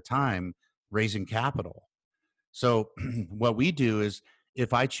 70% of their time raising capital. So what we do is,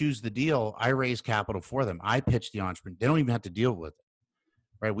 if I choose the deal, I raise capital for them. I pitch the entrepreneur. They don't even have to deal with it.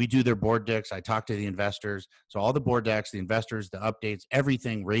 Right? We do their board decks. I talk to the investors. So all the board decks, the investors, the updates,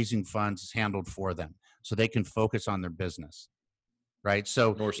 everything raising funds is handled for them so they can focus on their business. Right.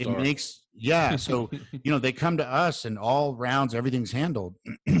 So it makes, so, they come to us and all rounds, everything's handled.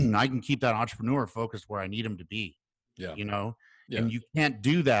 I can keep that entrepreneur focused where I need him to be, and you can't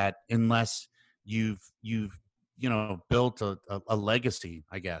do that unless you've built a legacy,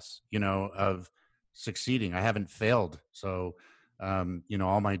 I guess, of succeeding. I haven't failed. So,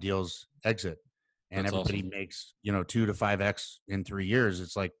 all my deals exit, and That's everybody awesome. makes, 2 to 5x in 3 years.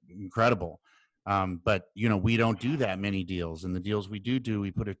 It's like incredible. But we don't do that many deals, and the deals we do,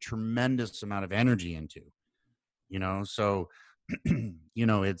 we put a tremendous amount of energy into, so,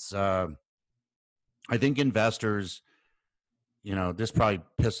 it's, I think investors, this probably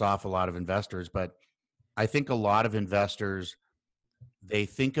piss off a lot of investors, but I think a lot of investors, they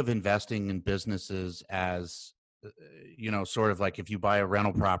think of investing in businesses as, sort of like if you buy a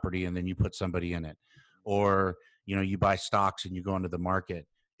rental property and then you put somebody in it, or, you buy stocks and you go into the market.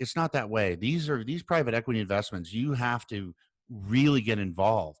 It's not that way. These private equity investments. You have to really get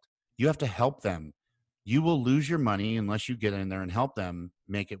involved. You have to help them. You will lose your money unless you get in there and help them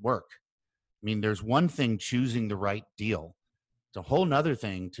make it work. I mean, there's one thing choosing the right deal. It's a whole nother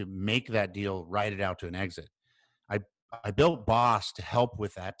thing to make that deal, ride it out to an exit. I I built Boss to help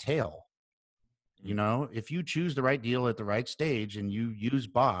with that tail. If you choose the right deal at the right stage and you use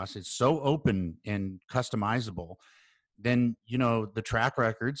Boss, it's so open and customizable, then, the track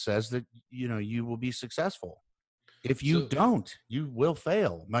record says that, you will be successful. If you So don't, you will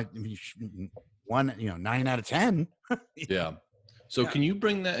fail. One, 9 out of 10. yeah. So Yeah. can you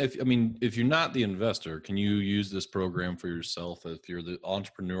bring that, if you're not the investor, can you use this program for yourself if you're the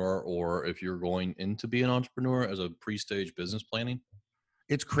entrepreneur, or if you're going in to be an entrepreneur as a pre-stage business planning?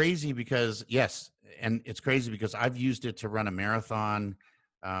 It's crazy because yes, and it's crazy because I've used it to run a marathon.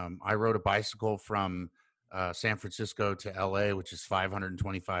 I rode a bicycle from San Francisco to LA, which is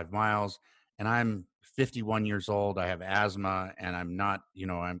 525 miles, and I'm 51 years old. I have asthma, and I'm not,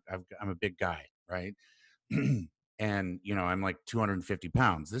 I'm a big guy, right? And I'm like 250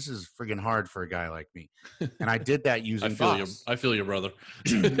 pounds. This is friggin' hard for a guy like me, and I did that I using feel you. Boss. I feel you, brother.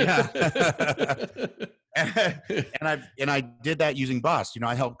 Yeah. And I did that using Boss.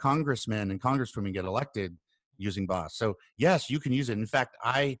 I helped congressmen and congresswomen get elected using Boss. So yes, you can use it. In fact,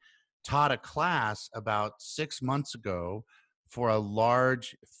 I taught a class about 6 months ago for a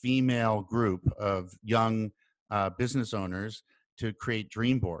large female group of young business owners to create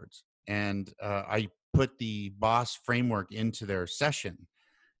dream boards, and I put the Boss framework into their session.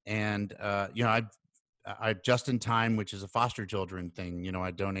 And I just in time, which is a foster children thing.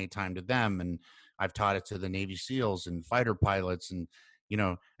 I donate time to them, and I've taught it to the Navy SEALs and fighter pilots, and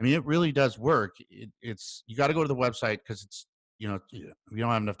I mean, it really does work. It's you got to go to the website because it's we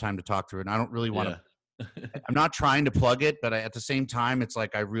don't have enough time to talk through it. And I don't really want to. Yeah. I'm not trying to plug it, but at the same time, it's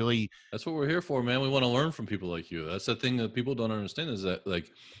like I really. That's what we're here for, man. We want to learn from people like you. That's the thing that people don't understand is that,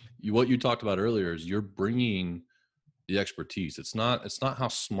 like, what you talked about earlier is you're bringing the expertise. It's not how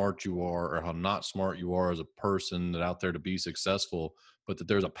smart you are or how not smart you are as a person that out there to be successful, but that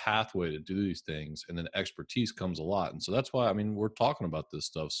there's a pathway to do these things, and then expertise comes a lot. And so that's why, we're talking about this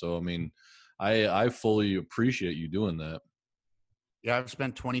stuff. So I fully appreciate you doing that. Yeah, I've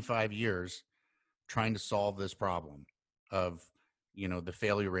spent 25 years trying to solve this problem of the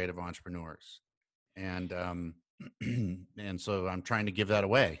failure rate of entrepreneurs, and and so I'm trying to give that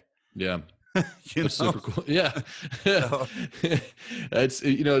away. Yeah. you That's know super cool. Yeah. so,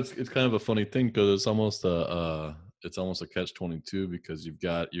 It's kind of a funny thing because it's almost a catch-22 because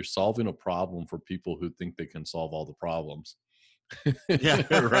you're solving a problem for people who think they can solve all the problems. yeah.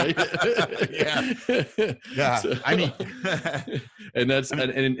 Right. Yeah. Yeah, So, I mean, and that's I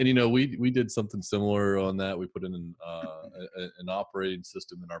mean, we did something similar on that. We put in an operating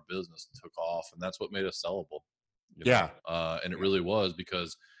system in our business, took off, and that's what made us sellable. yeah, And it really was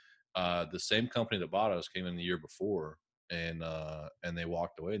because the same company that bought us came in the year before, and they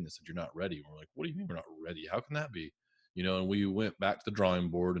walked away and they said, "You're not ready." And we're like, "What do you mean we're not ready? How can that be?" And we went back to the drawing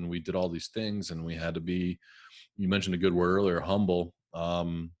board and we did all these things, and we had to be, you mentioned a good word earlier, humble.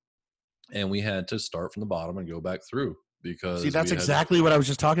 And we had to start from the bottom and go back through see, because that's exactly what I was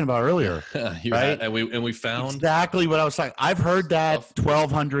just talking about earlier, right? and we found Exactly what I was saying. I've heard that stuff.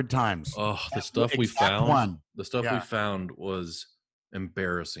 1,200 times. The stuff we Exact found, one. the stuff we Yeah. found was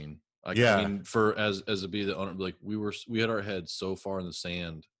embarrassing. Yeah. For as a be the owner, like we had our heads so far in the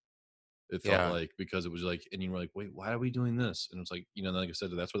sand. It felt Yeah. like, because it was like, and you were like, wait, why are we doing this? And it's like, like I said,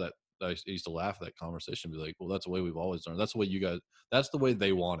 that's where I used to laugh at that conversation, be like, well, that's the way we've always done it. That's the way you guys, that's the way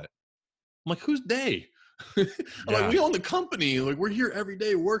they want it. I'm like, who's they? I'm like, Yeah. we own the company. Like, we're here every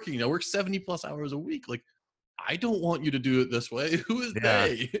day working. I work 70 plus hours a week. Like, I don't want you to do it this way. Who is Yeah.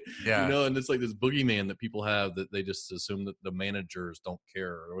 they? Yeah. And it's like this boogeyman that people have that they just assume that the managers don't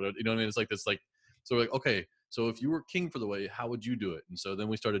care or whatever. What I mean? It's like this, so we're like, okay, so if you were king for the way, how would you do it? And so then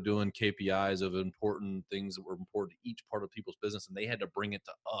we started doing KPIs of important things that were important to each part of people's business, and they had to bring it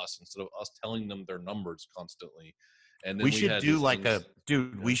to us instead of us telling them their numbers constantly. And then We we should had do these like things.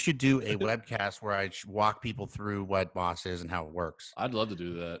 we should do a webcast where I walk people through what Boss is and how it works. I'd love to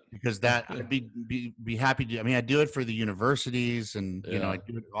do that. Because that I'd be happy to. I mean, I do it for the universities, and you know, I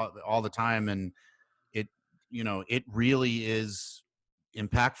do it all the time, and it, you know, it really is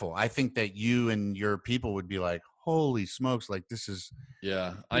impactful. I think that you and your people would be like, holy smokes, like this is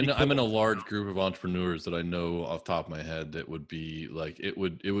I know. cool. I'm in a large group of entrepreneurs that I know off the top of my head that would be like, it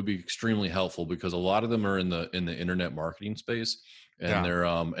would be extremely helpful, because a lot of them are in the internet marketing space, and they're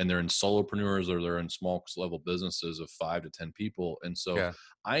in solopreneurs, or they're in small level businesses of 5 to 10 people. And so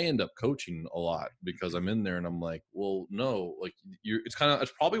I end up coaching a lot, because I'm in there and I'm like, well, no, like it's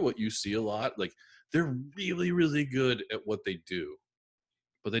probably what you see a lot. Like, they're really, really good at what they do,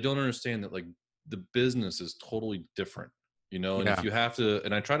 but they don't understand that, like, the business is totally different, and if you have to,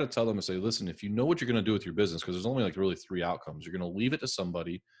 and I try to tell them to say, listen, if you know what you're going to do with your business, because there's only like really 3 outcomes. You're going to leave it to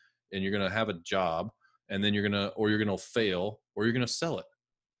somebody, and you're going to have a job, and then you're going to fail, or you're going to sell it.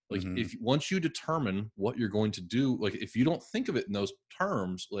 Like, if once you determine what you're going to do, like, if you don't think of it in those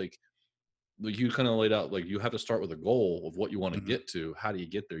terms, like you kind of laid out, like, you have to start with a goal of what you want to get to. How do you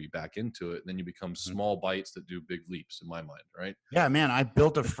get there? You back into it, and then you become small bites that do big leaps, in my mind, right? Yeah, man, I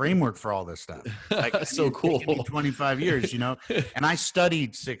built a framework for all this stuff. Like, that's so cool. It took me 25 years, and I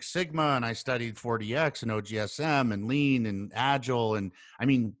studied Six Sigma, and I studied 4DX and OGSM and Lean and Agile, and I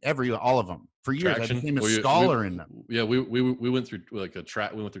mean all of them for years. Traction. I became a scholar in them. Yeah, we went through like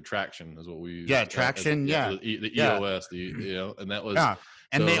we went through Traction, is what we used. Yeah, Traction. The EOS, and that was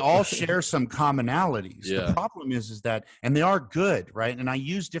and they all share some commonalities. Yeah. The problem is that, and they are good, right? And I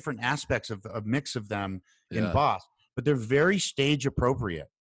use different aspects of a mix of them in Boss, but they're very stage appropriate.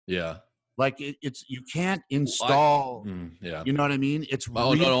 Yeah. Like it's you can't install. You know what I mean? It's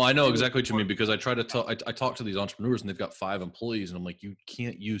no, I know exactly what you mean, because I try to tell. I talk to these entrepreneurs, and they've got 5 employees, and I'm like, you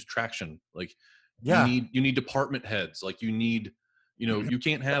can't use Traction. Like, you need department heads. Like, you need. You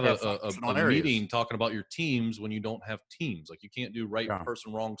can't have a meeting talking about your teams when you don't have teams. Like, you can't do right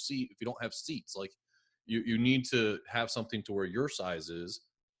person, wrong seat if you don't have seats. Like, you need to have something to where your size is,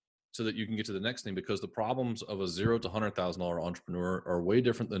 so that you can get to the next thing, because the problems of a $0 to $100,000 entrepreneur are way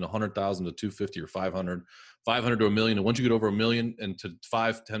different than 100,000 to 250 or 500 to $1 million. And once you get over $1 million and to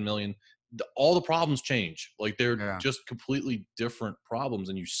 5-10 million, all the problems change. Like, they're just completely different problems.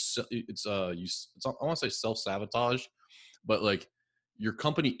 And I want to say self-sabotage, but like, your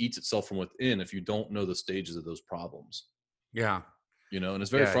company eats itself from within if you don't know the stages of those problems. Yeah. And it's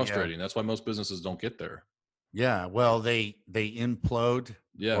very frustrating. That's why most businesses don't get there. Yeah. Well, they implode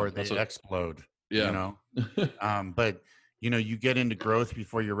or they explode. Yeah. But you get into growth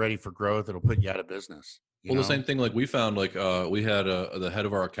before you're ready for growth. It'll put you out of business. The same thing, like we found, like we had the head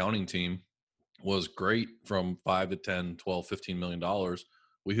of our accounting team was great from 5 to 10, 12, $15 million.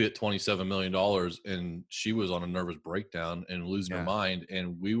 We hit $27 million, and she was on a nervous breakdown and losing her mind.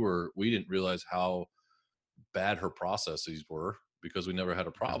 And we didn't realize how bad her processes were, because we never had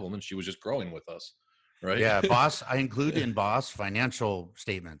a problem, and she was just growing with us. Right. Yeah. Boss, I include in Boss financial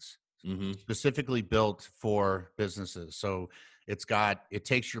statements specifically built for businesses. So it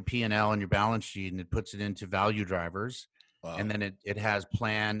takes your P&L and your balance sheet, and it puts it into value drivers. Wow. And then it has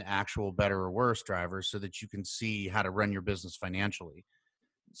plan, actual, better or worse drivers, so that you can see how to run your business financially.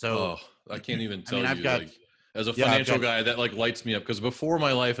 So I can't even tell you. I've got, like, as a financial guy, that like lights me up, because before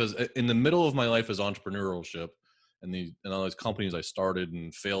my life, in the middle of my life as entrepreneurship, and all these companies I started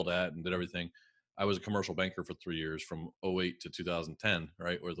and failed at and did everything, I was a commercial banker for 3 years, from 2008 to 2010,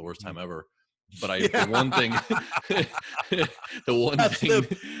 right? Or the worst time ever. But the one thing,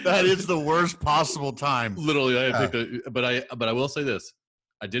 that is the worst possible time. Literally, but I will say this.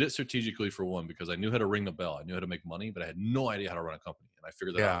 I did it strategically, for one, because I knew how to ring the bell. I knew how to make money, but I had no idea how to run a company. And I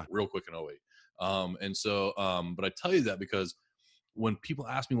figured that out real quick in 2008. But I tell you that because when people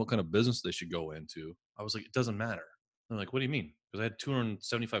ask me what kind of business they should go into, I was like, it doesn't matter. They're like, what do you mean? Because I had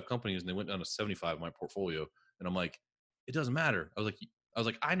 275 companies, and they went down to 75 in my portfolio. And I'm like, it doesn't matter. I was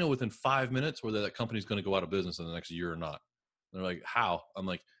like, I know within 5 minutes whether that company's going to go out of business in the next year or not. And they're like, how? I'm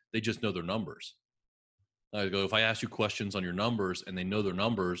like, they just know their numbers. I go, if I ask you questions on your numbers and they know their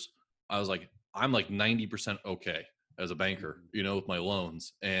numbers, I was like, I'm like 90% okay as a banker, with my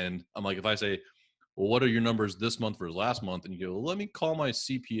loans. And I'm like, if I say, well, what are your numbers this month versus last month? And you go, well, let me call my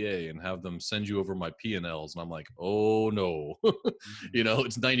CPA and have them send you over my P&Ls. And I'm like, oh no,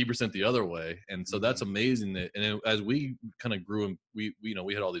 it's 90% the other way. And so that's amazing. And as we kind of grew, and we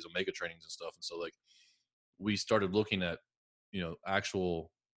had all these Omega trainings and stuff. And so like, we started looking at,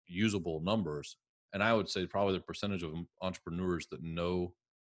 actual usable numbers. And I would say probably the percentage of entrepreneurs that know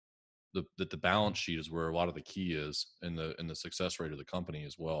that the balance sheet is where a lot of the key is in the success rate of the company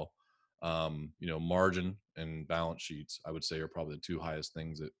as well. Margin and balance sheets, I would say, are probably the two highest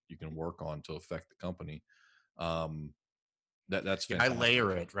things that you can work on to affect the company. That's Yeah, I fantastic.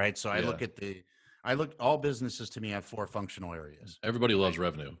 layer it, right? So Yeah. all businesses to me have 4 functional areas. Everybody loves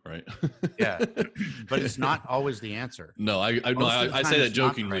revenue, right? Yeah. But it's not always the answer. No, I Most of the I time say that it's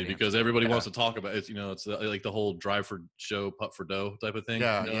not the jokingly right because answer. everybody Yeah. wants to talk about it. It's like the whole drive for show, putt for dough type of thing.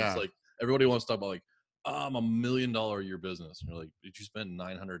 Yeah, It's yeah. like everybody wants to talk about like, I'm $1 million a year business. And you're like, did you spend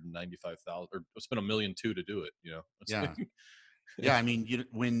 995,000 or spend $1.2 million to do it? It's Yeah. like, Yeah, I mean,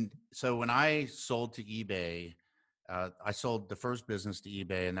 when I sold to eBay, I sold the first business to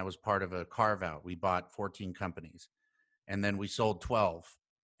eBay, and that was part of a carve out. We bought 14 companies, and then we sold 12,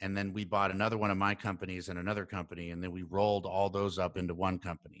 and then we bought another one of my companies and another company, and then we rolled all those up into one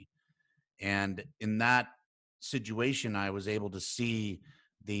company. And in that situation, I was able to see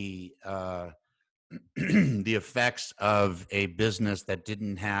the the effects of a business that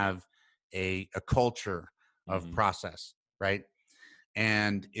didn't have a culture of process, right?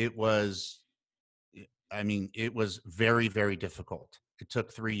 And it was very, very difficult. It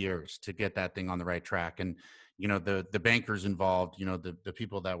took 3 years to get that thing on the right track. And the bankers involved, the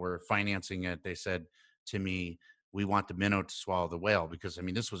people that were financing it, they said to me, we want the minnow to swallow the whale, because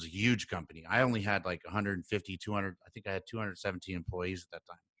this was a huge company. I only had like 150, 200, I think I had 217 employees at that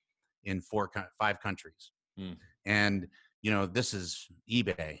time in 5 countries. And this is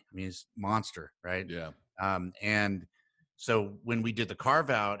eBay. It's monster, right? Yeah. And so when we did the carve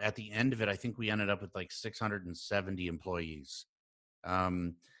out, at the end of it, I think we ended up with like 670 employees,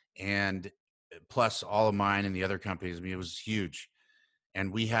 and plus all of mine and the other companies. It was huge,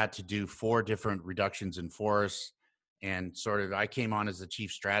 and we had to do 4 different reductions in force. And I came on as the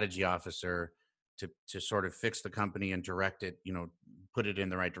chief strategy officer to sort of fix the company and direct it, put it in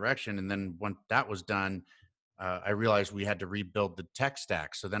the right direction. And then when that was done, I realized we had to rebuild the tech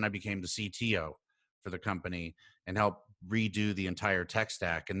stack. So then I became the CTO for the company and helped redo the entire tech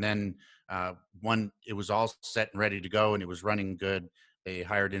stack. And then it was all set and ready to go, and it was running good. They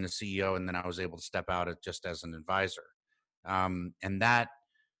hired in a CEO, and then I was able to step out just as an advisor. And that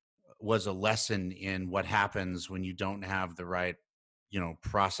was a lesson in what happens when you don't have the right,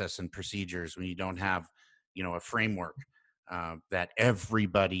 process and procedures, when you don't have, a framework that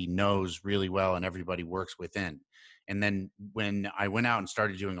everybody knows really well and everybody works within. And then when I went out and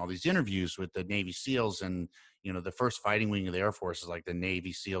started doing all these interviews with the Navy SEALs, and the first fighting wing of the Air Force is like the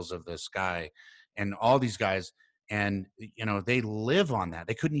Navy SEALs of the sky, and all these guys, and they live on that.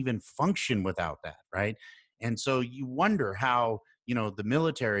 They couldn't even function without that, right? And so you wonder how the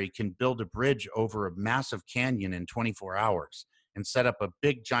military can build a bridge over a massive canyon in 24 hours and set up a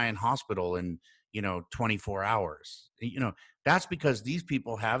big giant hospital in 24 hours. That's because these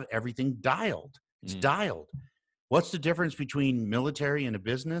people have everything dialed. It's dialed. What's the difference between military and a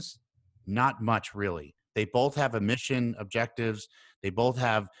business? Not much, really. They both have a mission, objectives. They both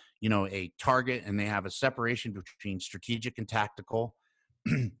have, a target, and they have a separation between strategic and tactical.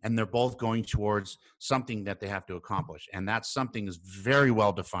 And they're both going towards something that they have to accomplish. And that something is very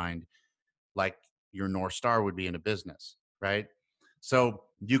well defined, like your North Star would be in a business, right? So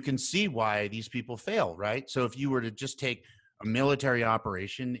you can see why these people fail, right? So if you were to just take a military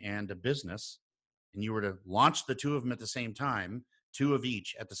operation and a business, and you were to launch the 2 of them at the same time, 2 of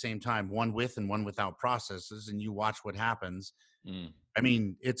each at the same time, one with and one without processes, and you watch what happens.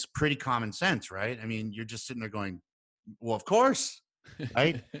 It's pretty common sense, right? You're just sitting there going, well, of course,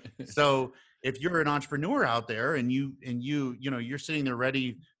 right? So if you're an entrepreneur out there and you're sitting there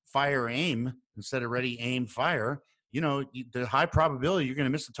ready, fire, aim, instead of ready, aim, fire, the high probability you're going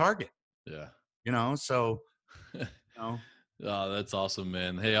to miss the target. Yeah. So, Oh, that's awesome,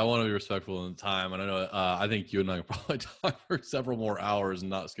 man. Hey, I want to be respectful in the time. And I know, I think you and I could probably talk for several more hours and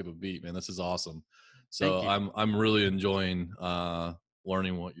not skip a beat, man. This is awesome. So I'm really enjoying,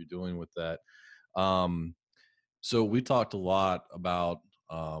 learning what you're doing with that. So we talked a lot about,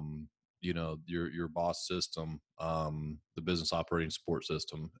 your boss system, the business operating support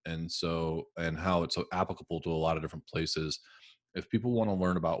system, and how it's so applicable to a lot of different places. If people want to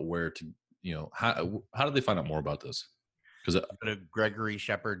learn about where to, how do they find out more about this? Because go to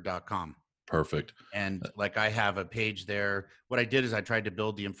GregoryShepard.com. Perfect. And like I have a page there. What I did is I tried to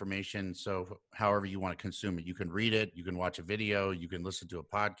build the information so however you want to consume it. You can read it, you can watch a video, you can listen to a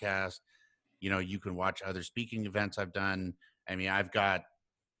podcast, you can watch other speaking events I've done. I've got,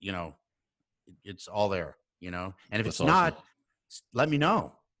 it's all there, and if it's not, let me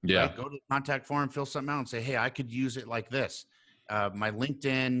know. Yeah. Right? Go to the contact form, fill something out and say, hey, I could use it like this. My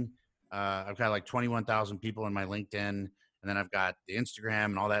LinkedIn, I've got like 21,000 people in my LinkedIn. And then I've got the Instagram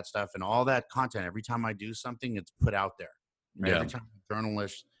and all that stuff, and all that content. Every time I do something, it's put out there. Right? Yeah. Every time a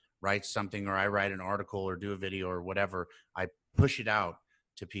journalist writes something, or I write an article or do a video or whatever, I push it out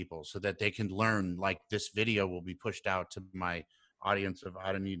to people so that they can learn. Like, this video will be pushed out to my audience of,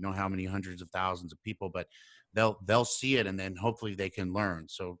 I don't even know how many hundreds of thousands of people, but they'll see it, and then hopefully they can learn.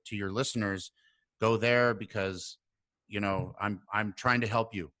 So to your listeners, go there, because, I'm trying to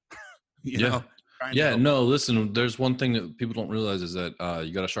help you. No, listen, there's one thing that people don't realize is that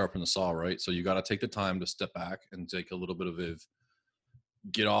you got to sharpen the saw, right? So you got to take the time to step back and take a little bit of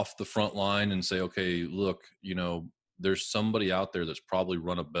get off the front line and say, okay, look, there's somebody out there that's probably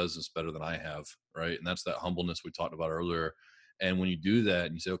run a business better than I have, right? And that's that humbleness we talked about earlier. And when you do that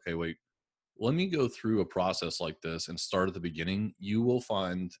and you say, okay, wait, let me go through a process like this and start at the beginning, you will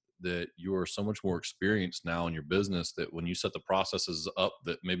find that you are so much more experienced now in your business that when you set the processes up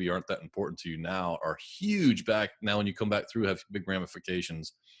that maybe aren't that important to you now are huge back now when you come back through, have big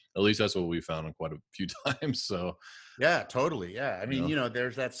ramifications. At least that's what we found in quite a few times. So yeah, totally. Yeah. I mean,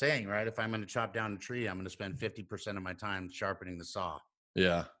 there's that saying, right? If I'm going to chop down a tree, I'm going to spend 50% of my time sharpening the saw.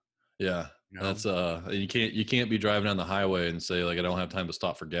 Yeah. Yeah. That's you can't be driving down the highway and say, like, I don't have time to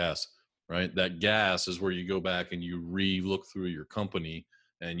stop for gas, right? That gas is where you go back and you look through your company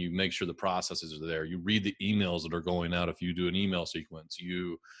and you make sure the processes are there. You read the emails that are going out. If you do an email sequence,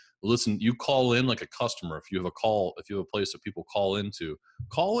 you listen, you call in like a customer. If you have a place that people call in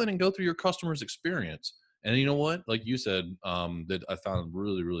and go through your customer's experience. And you know what, like you said, that I found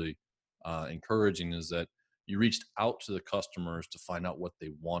really, really encouraging is that you reached out to the customers to find out what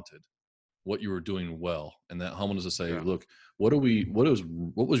they wanted, what you were doing well. And that humbleness to say, look, what was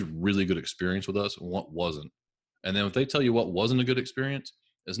really good experience with us and what wasn't. And then if they tell you what wasn't a good experience,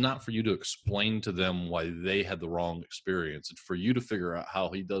 it's not for you to explain to them why they had the wrong experience. It's for you to figure out how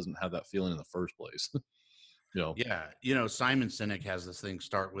he doesn't have that feeling in the first place. Yeah. Simon Sinek has this thing,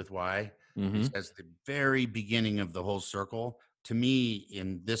 start with why. Mm-hmm. He says the very beginning of the whole circle, to me,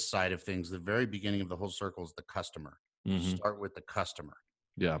 in this side of things, the very beginning of the whole circle is the customer. Mm-hmm. Start with the customer.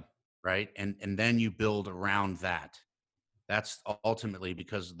 Yeah. Right. And then you build around that. That's ultimately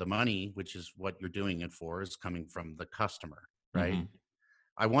because the money, which is what you're doing it for, is coming from the customer. Right. Mm-hmm.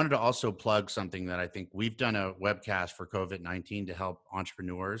 I wanted to also plug something that I think we've done a webcast for COVID-19 to help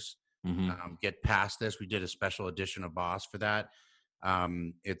entrepreneurs get past this. We did a special edition of Boss for that.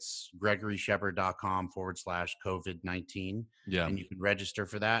 It's GregoryShepard.com/COVID-19. Yeah. And you can register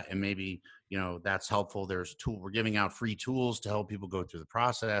for that. And maybe, that's helpful. There's we're giving out free tools to help people go through the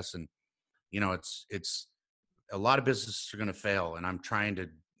process. And, it's a lot of businesses are going to fail. And I'm trying to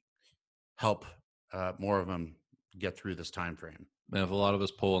help more of them get through this time frame. And if a lot of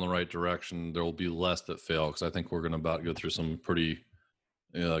us pull in the right direction, there will be less that fail. Because I think we're going to about go through some pretty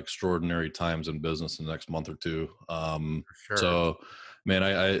extraordinary times in business in the next month or two. Sure. So, man,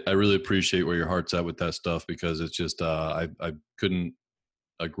 I really appreciate where your heart's at with that stuff, because it's just I couldn't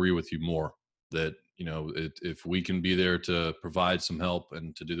agree with you more that if we can be there to provide some help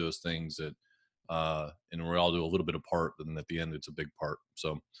and to do those things that and we all do a little bit of part, then at the end it's a big part.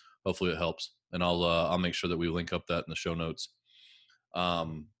 So hopefully it helps, and I'll make sure that we link up that in the show notes.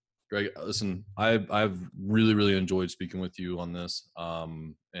 Greg, listen, I've really, really enjoyed speaking with you on this.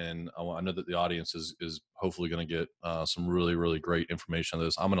 And I know that the audience is hopefully going to get some really, really great information on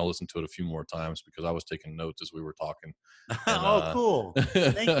this. I'm going to listen to it a few more times because I was taking notes as we were talking. And, cool.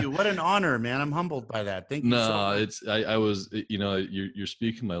 Thank you. What an honor, man. I'm humbled by that. Thank you. I was, you're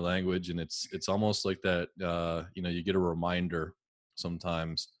speaking my language, and it's almost like that, you get a reminder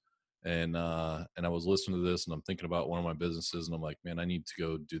sometimes. And I was listening to this and I'm thinking about one of my businesses, and I'm like, man, I need to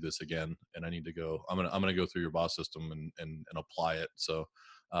go do this again. And I need to go, I'm going to go through your boss system and apply it. So,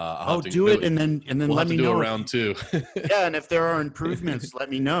 I'll do it. And then we'll let me know. We'll do a round two. Yeah. And if there are improvements,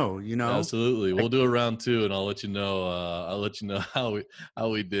 let me know, Absolutely. We'll do a round two, and I'll let you know, how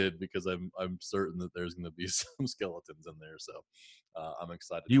we did, because I'm certain that there's going to be some skeletons in there. So, I'm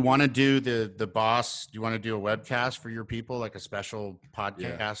excited. Do you want to do the boss? Do you want to do a webcast for your people, like a special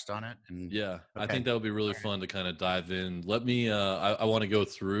podcast on it? And okay. I think that would be really fun to kind of dive in. Let me, I want to go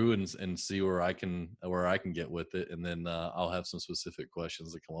through and see where I can get with it. And then, I'll have some specific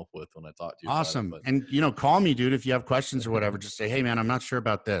questions to come up with when I talk to you. Awesome. And, call me, dude, if you have questions or whatever, just say, hey man, I'm not sure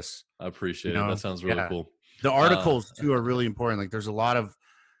about this. I appreciate it. That sounds really cool. The articles too are really important. Like there's a lot of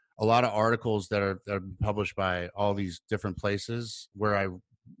articles that are published by all these different places where I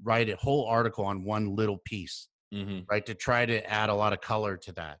write a whole article on one little piece, right? To try to add a lot of color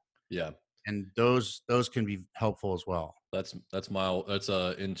to that. Yeah. And those can be helpful as well. That's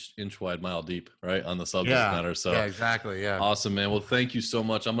a inch wide, mile deep, right? On the subject matter. So yeah, exactly. Yeah. Awesome, man. Well, thank you so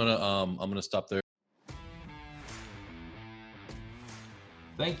much. I'm gonna stop there.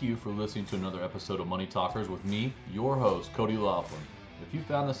 Thank you for listening to another episode of Money Talkers with me, your host, Cody Laughlin. If you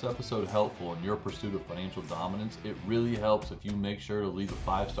found this episode helpful in your pursuit of financial dominance, it really helps if you make sure to leave a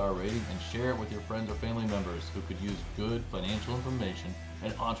 5-star rating and share it with your friends or family members who could use good financial information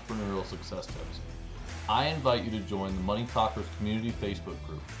and entrepreneurial success tips. I invite you to join the Money Talkers community Facebook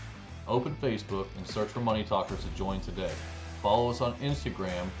group. Open Facebook and search for Money Talkers to join today. Follow us on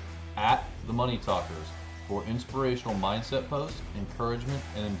Instagram at The Money Talkers for inspirational mindset posts, encouragement,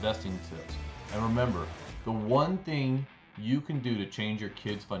 and investing tips. And remember, the one thing you can do to change your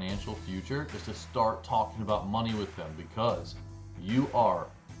kids' financial future is to start talking about money with them, because you are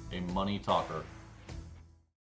a money talker